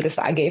 I need to do this.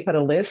 I gave her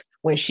the list.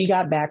 When she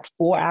got back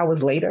 4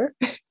 hours later,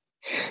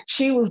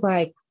 she was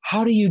like,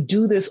 how do you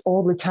do this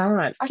all the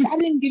time? I said, I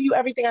didn't give you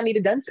everything I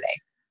needed done today.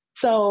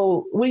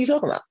 So what are you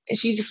talking about? And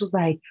she just was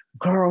like,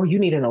 girl, you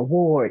need an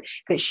award,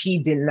 because she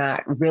did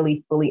not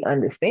really fully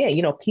understand.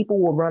 People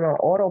will run on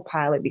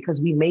autopilot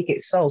because we make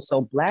it so.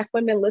 So Black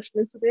women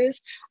listening to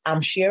this,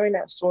 I'm sharing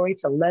that story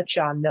to let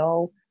y'all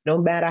know, no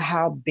matter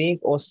how big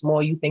or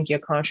small you think your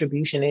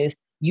contribution is,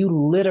 you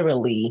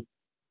literally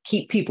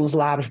keep people's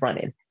lives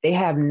running. They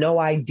have no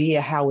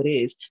idea how it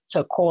is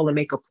to call and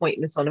make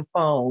appointments on the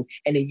phone.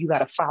 And then you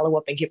got to follow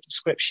up and get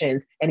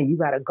prescriptions. And then you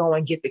got to go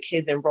and get the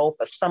kids enrolled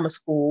for summer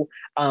school,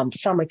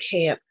 summer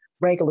camp,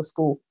 regular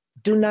school.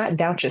 Do not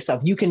doubt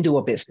yourself. You can do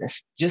a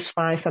business. Just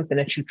find something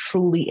that you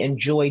truly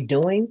enjoy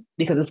doing,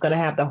 because it's going to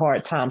have the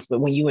hard times. But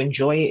when you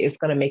enjoy it, it's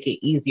going to make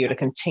it easier to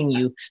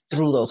continue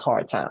through those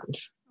hard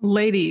times.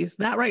 Ladies,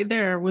 that right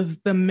there was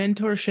the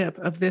mentorship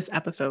of this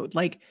episode.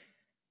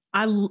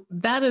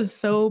 That is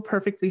so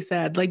perfectly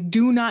said.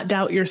 Do not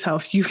doubt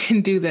yourself. You can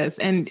do this.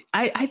 And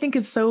I think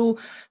it's so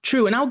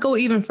true. And I'll go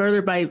even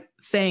further by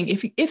saying,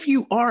 if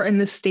you are in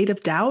this state of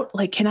doubt,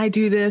 can I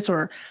do this?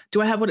 Or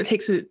do I have what it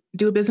takes to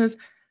do a business?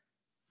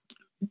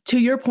 To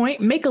your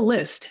point, make a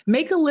list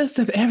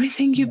of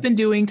everything you've been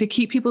doing to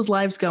keep people's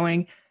lives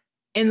going.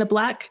 And the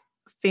Black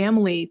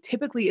family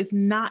typically is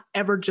not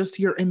ever just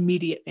your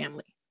immediate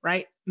family,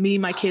 right? Me,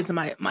 my kids,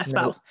 and my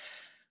spouse,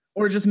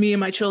 or just me and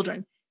my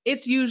children.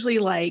 It's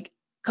usually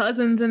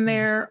cousins in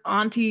there,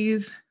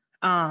 aunties,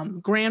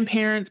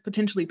 grandparents,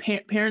 potentially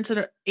parents that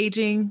are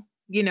aging,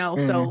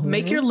 so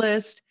make your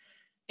list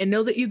and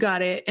know that you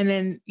got it. And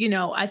then,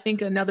 I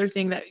think another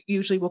thing that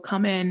usually will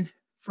come in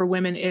for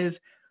women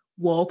is,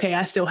 well, okay,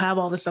 I still have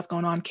all this stuff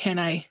going on. Can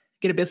I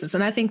get a business?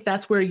 And I think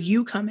that's where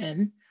you come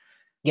in.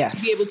 Yes.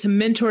 To be able to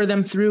mentor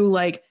them through,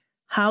 like,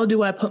 how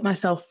do I put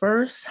myself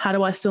first? How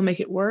do I still make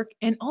it work?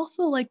 And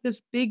also, like,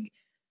 this big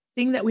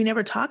thing that we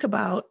never talk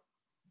about,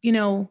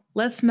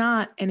 let's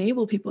not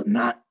enable people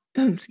not,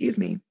 excuse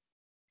me.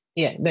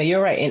 Yeah, no,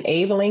 you're right.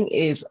 Enabling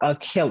is a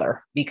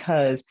killer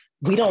because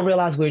we don't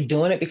realize we're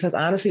doing it, because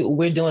honestly, what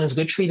we're doing is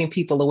we're treating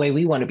people the way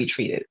we want to be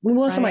treated. We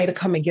want somebody to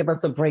come and give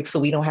us a break so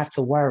we don't have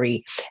to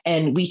worry,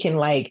 and we can,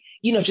 like,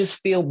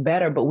 just feel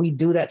better, but we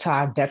do that to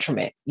our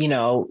detriment.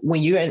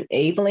 When you're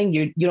enabling,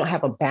 you don't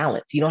have a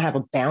balance. You don't have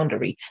a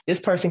boundary.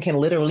 This person can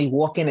literally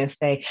walk in and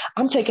say,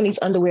 I'm taking these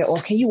underwear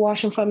off. Can you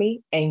wash them for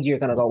me? And you're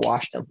going to go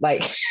wash them.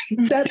 Like,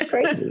 that's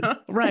crazy.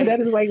 Right. That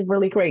is, like,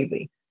 really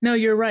crazy. No,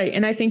 you're right.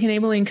 And I think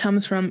enabling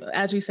comes from,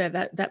 as you said,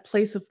 that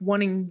place of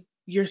wanting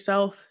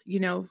yourself,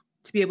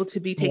 to be able to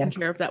be taken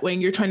care of that way.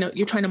 And you're trying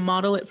to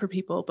model it for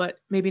people, but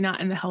maybe not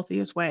in the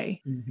healthiest way.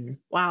 Mm-hmm.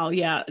 Wow.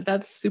 Yeah.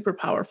 That's super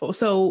powerful.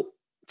 So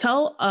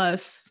tell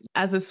us,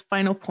 as this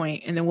final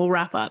point, and then we'll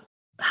wrap up,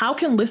 how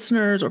can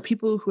listeners or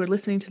people who are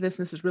listening to this,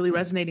 and this is really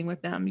resonating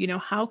with them,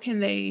 how can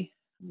they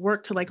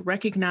work to, like,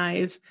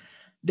 recognize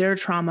their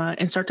trauma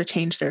and start to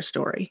change their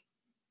story?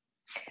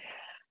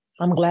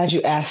 I'm glad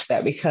you asked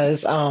that,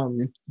 because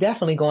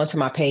definitely going to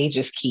my page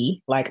is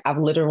key. Like, I've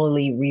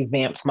literally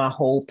revamped my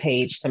whole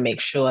page to make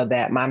sure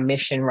that my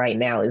mission right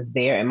now is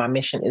there. And my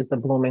mission is the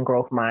bloom and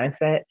growth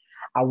mindset.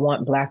 I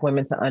want Black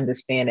women to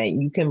understand that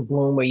you can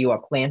bloom where you are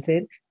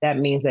planted. That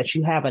means that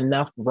you have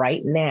enough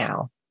right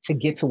now to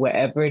get to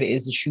wherever it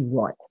is that you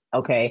want.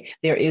 Okay.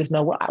 There is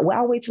no, well,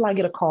 I'll wait till I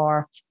get a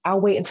car.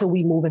 I'll wait until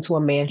we move into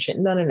a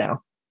mansion.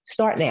 No.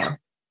 Start now.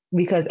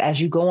 Because as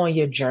you go on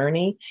your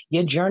journey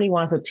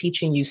winds up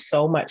teaching you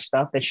so much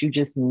stuff that you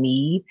just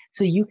need,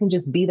 so you can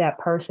just be that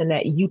person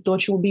that you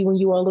thought you would be when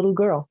you were a little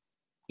girl.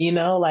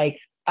 Like,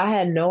 I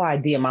had no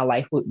idea my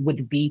life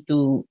would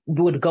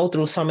go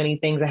through so many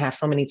things and have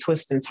so many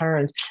twists and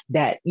turns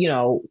that,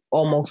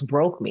 almost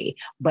broke me.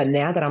 But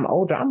now that I'm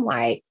older, I'm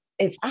like,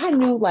 if I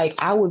knew, like,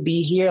 I would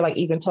be here, like,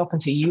 even talking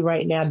to you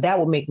right now, that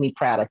would make me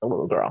proud as a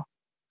little girl,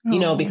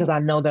 because I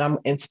know that I'm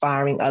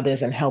inspiring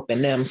others and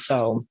helping them.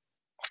 So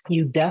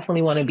you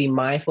definitely want to be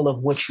mindful of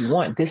what you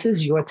want. This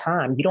is your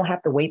time. You don't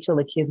have to wait till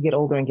the kids get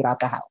older and get out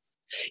the house.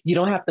 You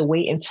don't have to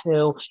wait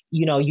until,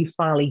 you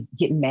finally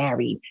get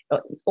married.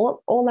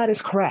 All that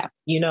is crap.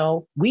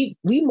 We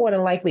more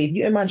than likely, if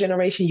you're in my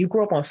generation, you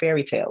grew up on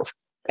fairy tales.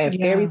 And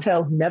fairy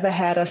tales never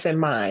had us in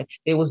mind.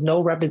 There was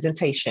no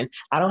representation.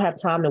 I don't have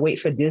time to wait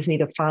for Disney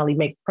to finally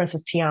make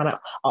Princess Tiana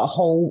a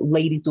whole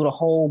lady through the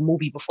whole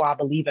movie before I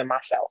believe in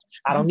myself.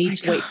 I don't need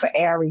to wait for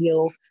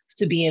Ariel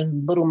to be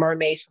in Little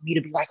Mermaid for me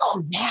to be like,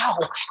 oh, now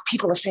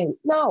people are saying,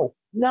 no,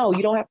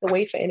 you don't have to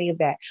wait for any of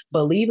that.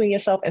 Believe in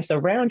yourself and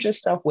surround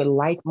yourself with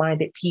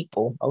like-minded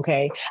people.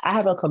 Okay. I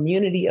have a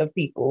community of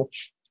people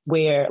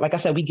where, like I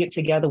said, we get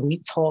together,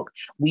 we talk,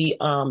 we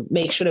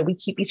make sure that we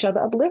keep each other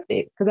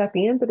uplifted. Because at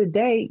the end of the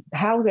day,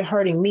 how is it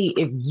hurting me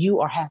if you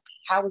are happy?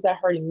 How is that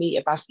hurting me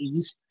if I see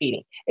you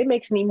succeeding? It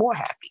makes me more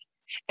happy.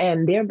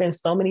 And there have been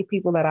so many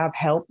people that I've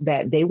helped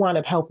that they wound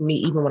up helping me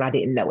even when I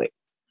didn't know it.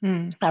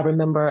 I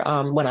remember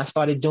when I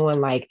started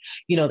doing, like,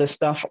 the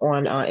stuff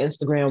on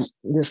Instagram,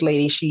 this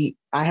lady,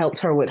 I helped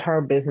her with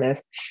her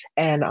business,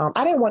 and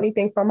I didn't want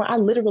anything from her. I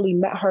literally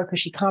met her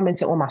because she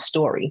commented on my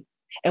story.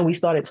 And we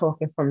started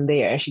talking from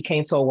there. And she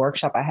came to a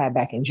workshop I had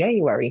back in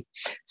January.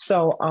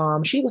 So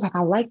she was like,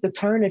 I like the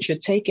turn that you're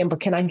taking, but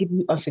can I give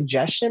you a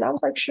suggestion? I was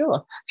like,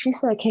 sure. She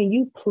said, can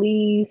you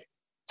please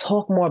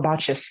talk more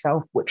about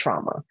yourself with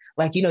trauma?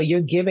 Like,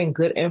 you're giving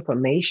good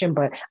information,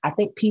 but I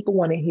think people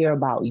want to hear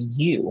about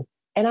you.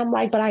 And I'm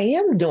like, but I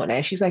am doing that.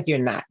 And she's like, you're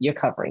not, you're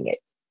covering it.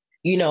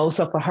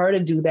 So for her to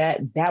do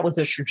that, that was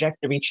a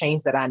trajectory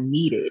change that I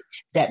needed,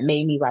 that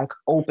made me, like,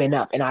 open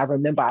up. And I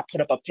remember I put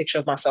up a picture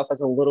of myself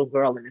as a little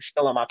girl, and it's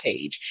still on my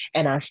page.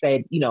 And I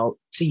said,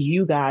 to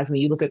you guys,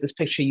 when you look at this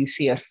picture, you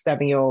see a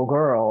 7-year-old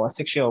girl or a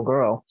 6-year-old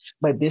girl,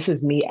 but this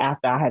is me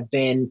after I had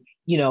been,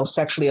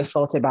 sexually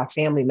assaulted by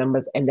family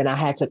members. And then I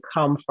had to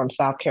come from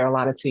South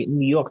Carolina to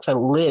New York to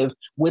live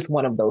with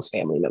one of those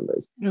family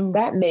members.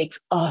 That makes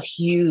a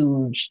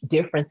huge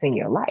difference in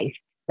your life.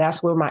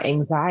 That's where my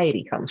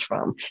anxiety comes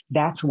from.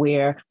 That's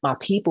where my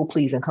people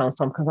pleasing comes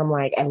from. Because I'm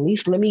like, at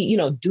least let me,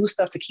 do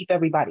stuff to keep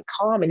everybody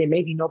calm, and then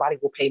maybe nobody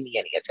will pay me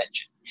any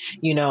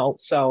attention,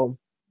 So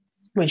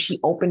when she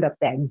opened up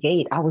that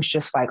gate, I was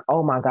just like,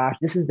 oh my gosh,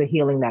 this is the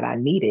healing that I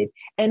needed.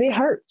 And it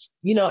hurts,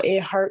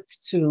 it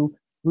hurts to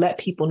let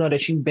people know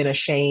that you've been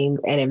ashamed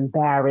and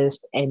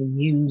embarrassed and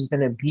used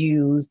and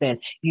abused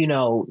and,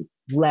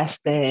 less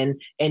than,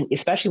 and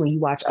especially when you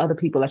watch other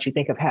people that you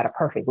think have had a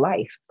perfect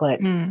life,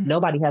 but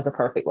nobody has a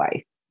perfect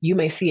life. You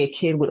may see a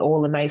kid with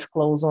all the nice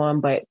clothes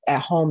on, but at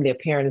home, their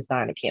parent is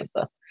dying of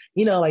cancer.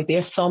 Like,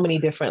 there's so many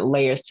different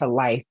layers to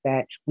life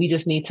that we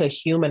just need to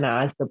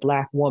humanize the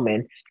Black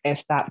woman and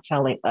stop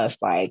telling us,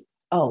 like,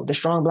 oh, the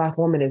strong Black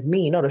woman is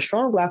me. No, the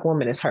strong Black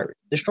woman is hurt.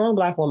 The strong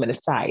Black woman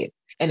is tired.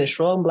 And a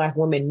strong Black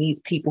woman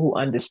needs people who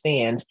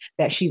understand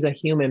that she's a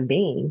human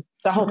being.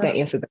 So I hope that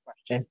answered the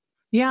question.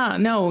 Yeah,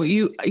 no,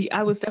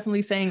 I was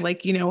definitely saying,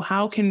 like,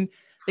 how can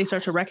they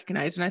start to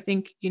recognize? And I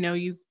think,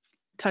 you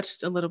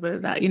touched a little bit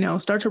of that,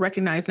 start to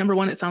recognize. Number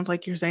one, it sounds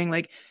like you're saying,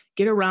 like,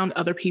 get around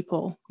other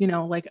people,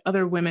 like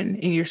other women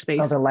in your space,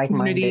 other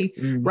like-minded,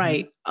 community,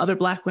 right? Other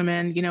Black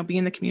women, be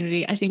in the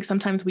community. I think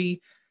sometimes we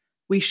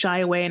shy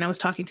away. And I was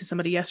talking to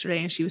somebody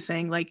yesterday and she was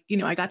saying, like,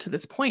 I got to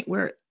this point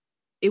where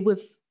it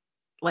was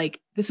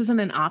like, this isn't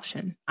an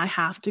option. I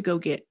have to go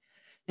get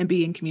and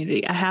be in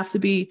community. I have to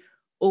be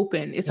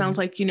open. It sounds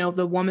like,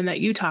 the woman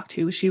that you talked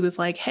to, she was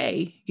like,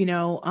 hey,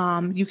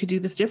 you could do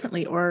this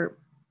differently, or,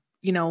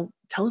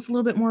 tell us a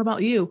little bit more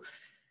about you,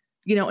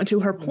 and to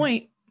her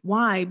point,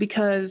 why?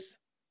 Because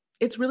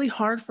it's really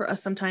hard for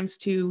us sometimes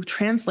to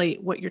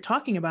translate what you're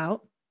talking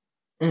about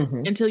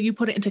until you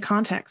put it into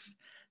context.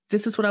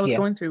 This is what I was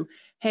going through.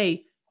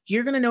 Hey,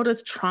 you're going to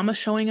notice trauma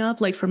showing up.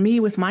 Like for me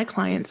with my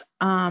clients,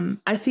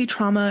 I see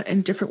trauma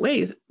in different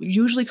ways,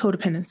 usually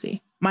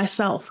codependency.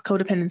 Myself,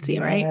 codependency,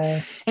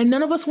 right? And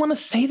none of us want to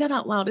say that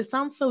out loud. It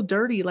sounds so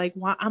dirty, like,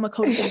 why I'm a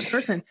codependent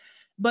person.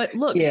 But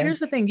look, here's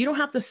the thing. You don't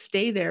have to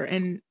stay there.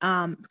 And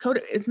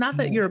it's not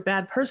that you're a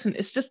bad person.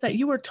 It's just that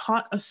you were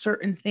taught a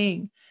certain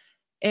thing.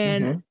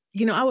 And,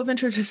 I would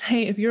venture to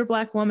say, if you're a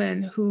Black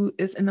woman who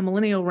is in the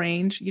millennial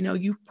range,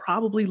 you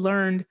probably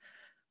learned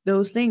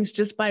those things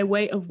just by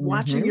way of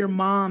watching your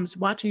moms,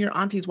 watching your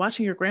aunties,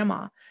 watching your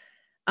grandma.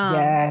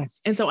 And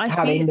so I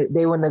see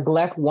they will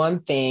neglect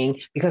one thing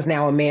because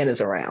now a man is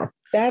around.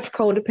 That's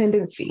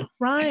codependency.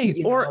 Right.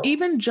 Or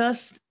even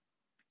just,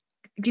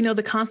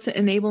 the constant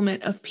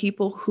enablement of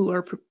people who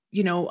are,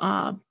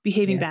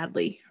 behaving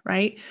badly,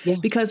 right?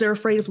 Because they're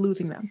afraid of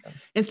losing them.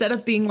 Instead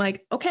of being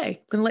like, okay,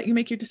 I'm going to let you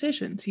make your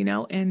decisions,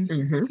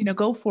 and,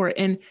 go for it.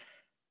 And,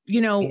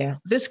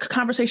 this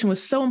conversation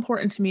was so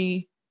important to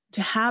me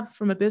to have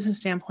from a business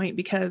standpoint,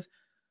 because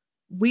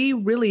we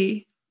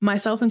really,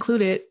 myself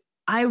included,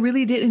 I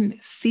really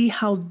didn't see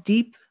how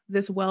deep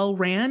this well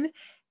ran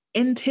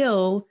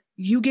until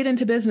you get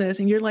into business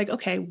and you're like,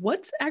 okay,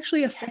 what's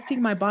actually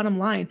affecting my bottom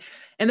line?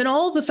 And then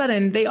all of a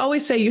sudden, they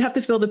always say you have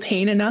to feel the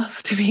pain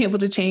enough to be able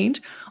to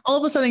change. All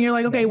of a sudden, you're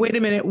like, okay, wait a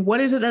minute. What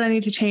is it that I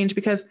need to change?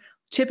 Because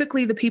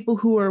typically the people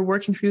who are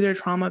working through their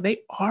trauma,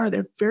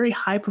 they're very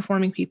high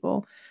performing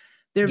people.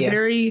 They're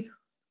very,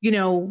 you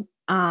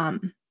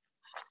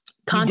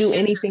do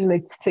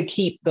anything to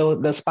keep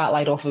the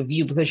spotlight off of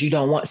you because you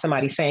don't want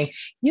somebody saying,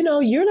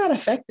 you're not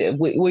effective.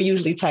 We're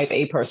usually type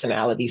A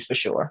personalities for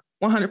sure.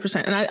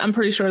 100%. And I'm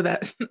pretty sure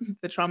that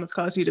the trauma's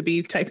caused you to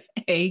be type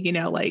A,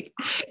 like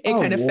it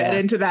kind of fed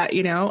into that,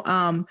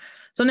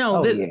 So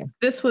no,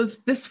 this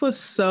was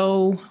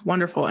so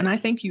wonderful. And I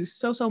thank you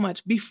so, so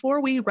much.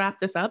 Before we wrap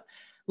this up,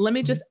 let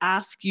me just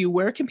ask you,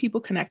 where can people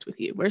connect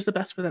with you? Where's the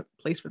best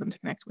place for them to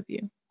connect with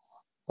you?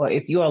 Well,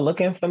 if you are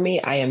looking for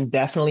me, I am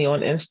definitely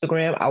on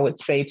Instagram. I would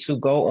say to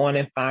go on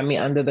and find me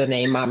under the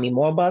name Mommy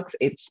Morebucks.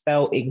 It's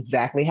spelled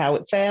exactly how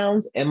it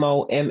sounds,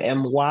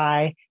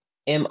 MommyMoreBucks.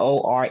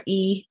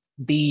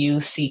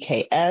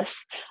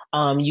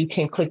 You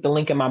can click the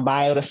link in my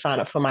bio to sign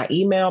up for my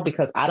email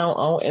because I don't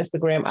own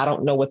Instagram. I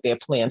don't know what their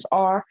plans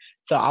are.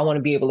 So I want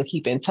to be able to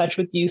keep in touch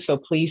with you. So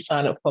please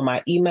sign up for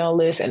my email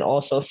list and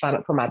also sign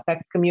up for my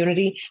text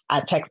community.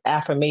 I text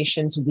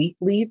affirmations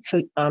weekly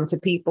to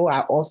people.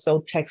 I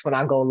also text when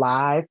I go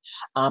live.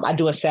 I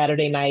do a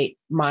Saturday night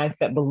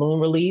mindset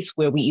balloon release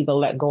where we either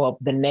let go of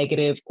the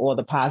negative or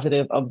the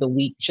positive of the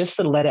week just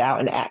to let it out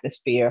in the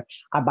atmosphere.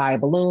 I buy a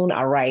balloon,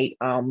 I write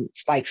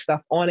like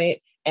stuff on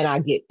it, and I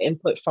get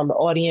input from the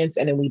audience,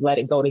 and then we let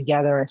it go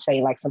together and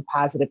say like some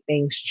positive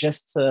things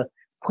just to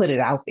put it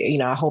out there.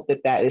 I hope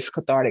that is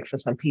cathartic for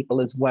some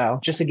people as well,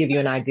 just to give you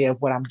an idea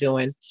of what I'm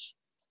doing.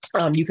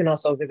 You can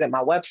also visit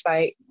my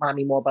website,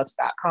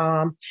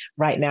 mommymorebucks.com.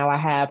 Right now, I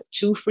have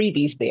 2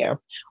 freebies there.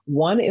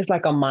 One is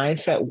like a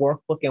mindset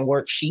workbook and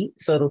worksheet.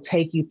 So it'll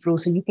take you through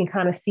so you can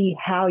kind of see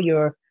how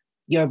your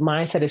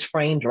mindset is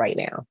framed right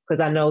now.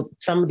 Because I know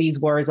some of these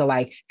words are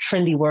like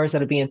trendy words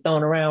that are being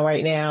thrown around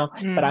right now,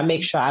 but I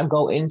make sure I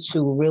go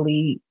into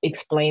really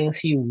explaining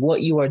to you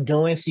what you are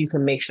doing so you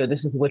can make sure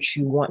this is what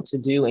you want to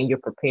do and you're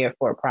prepared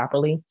for it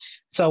properly.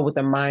 So with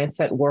the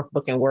mindset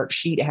workbook and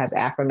worksheet, it has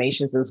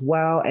affirmations as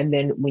well. And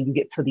then when you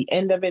get to the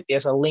end of it,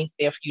 there's a link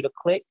there for you to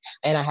click.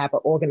 And I have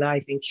an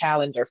organizing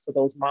calendar for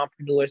those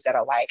mompreneurs that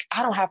are like,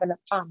 I don't have enough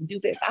time to do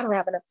this. I don't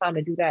have enough time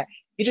to do that.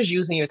 You're just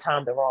using your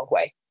time the wrong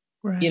way.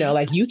 Right.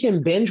 Like you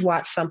can binge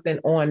watch something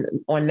on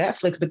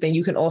Netflix, but then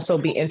you can also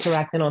be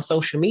interacting on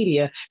social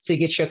media to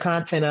get your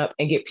content up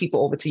and get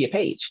people over to your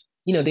page.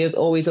 There's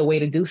always a way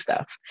to do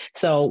stuff.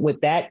 So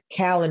with that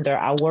calendar,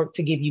 I work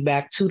to give you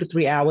back 2 to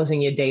 3 hours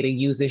in your day to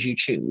use as you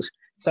choose.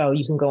 So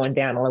you can go and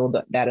download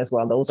that as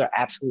well. Those are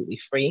absolutely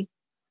free.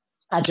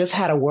 I just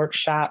had a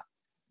workshop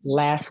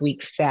last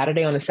week,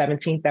 Saturday on the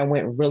 17th, that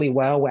went really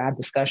well, where I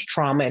discussed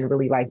trauma and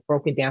really like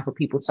broke it down for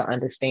people to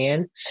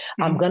understand.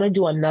 Mm-hmm. I'm going to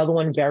do another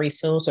one very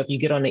soon. So if you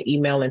get on the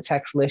email and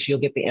text list, you'll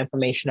get the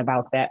information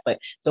about that. But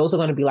those are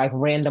going to be like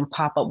random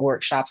pop-up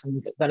workshops.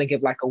 I'm going to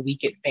give like a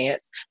week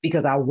advance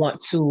because I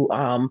want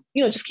to,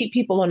 just keep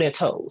people on their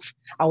toes.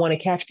 I want to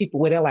catch people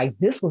where they're like,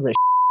 this was a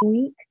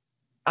week.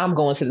 I'm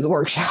going to this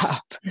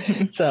workshop.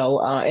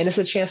 So, and it's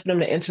a chance for them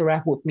to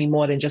interact with me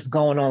more than just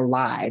going on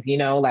live,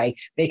 like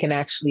they can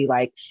actually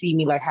like see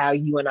me like how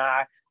you and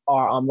I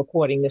are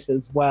recording this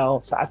as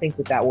well. So I think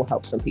that will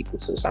help some people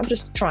too. So I'm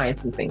just trying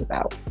some things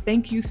out.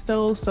 Thank you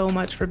so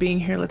much for being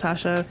here,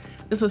 LaTasha.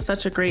 This was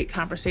such a great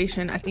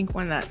conversation. I think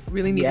one that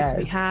really needed to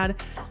be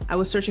had. I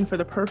was searching for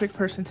the perfect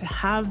person to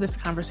have this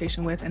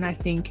conversation with, and I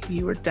think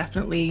you were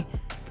definitely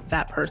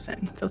that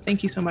person. So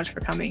thank you so much for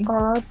coming.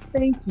 Oh,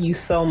 thank you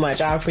so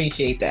much. I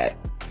appreciate that.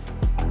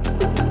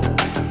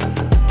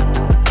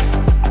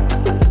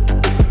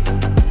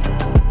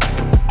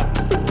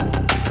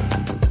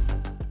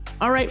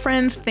 All right,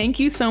 friends, thank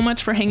you so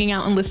much for hanging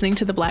out and listening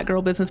to the Black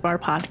Girl Business Bar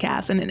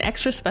podcast, and an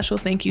extra special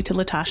thank you to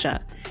LaTasha.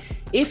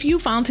 If you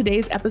found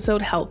today's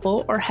episode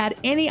helpful or had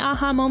any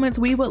aha moments,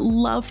 we would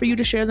love for you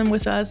to share them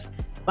with us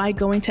by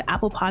going to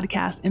Apple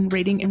Podcasts and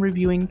rating and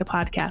reviewing the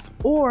podcast,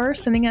 or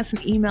sending us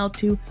an email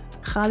to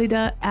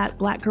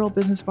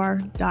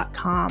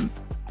khalida@blackgirlbusinessbar.com.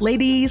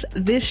 Ladies,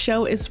 this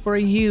show is for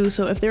you.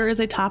 So if there is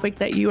a topic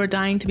that you are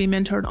dying to be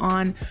mentored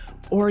on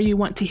or you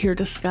want to hear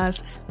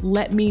discussed,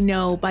 let me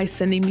know by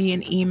sending me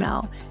an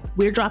email.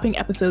 We're dropping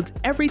episodes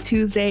every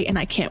Tuesday, and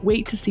I can't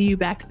wait to see you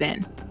back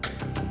then.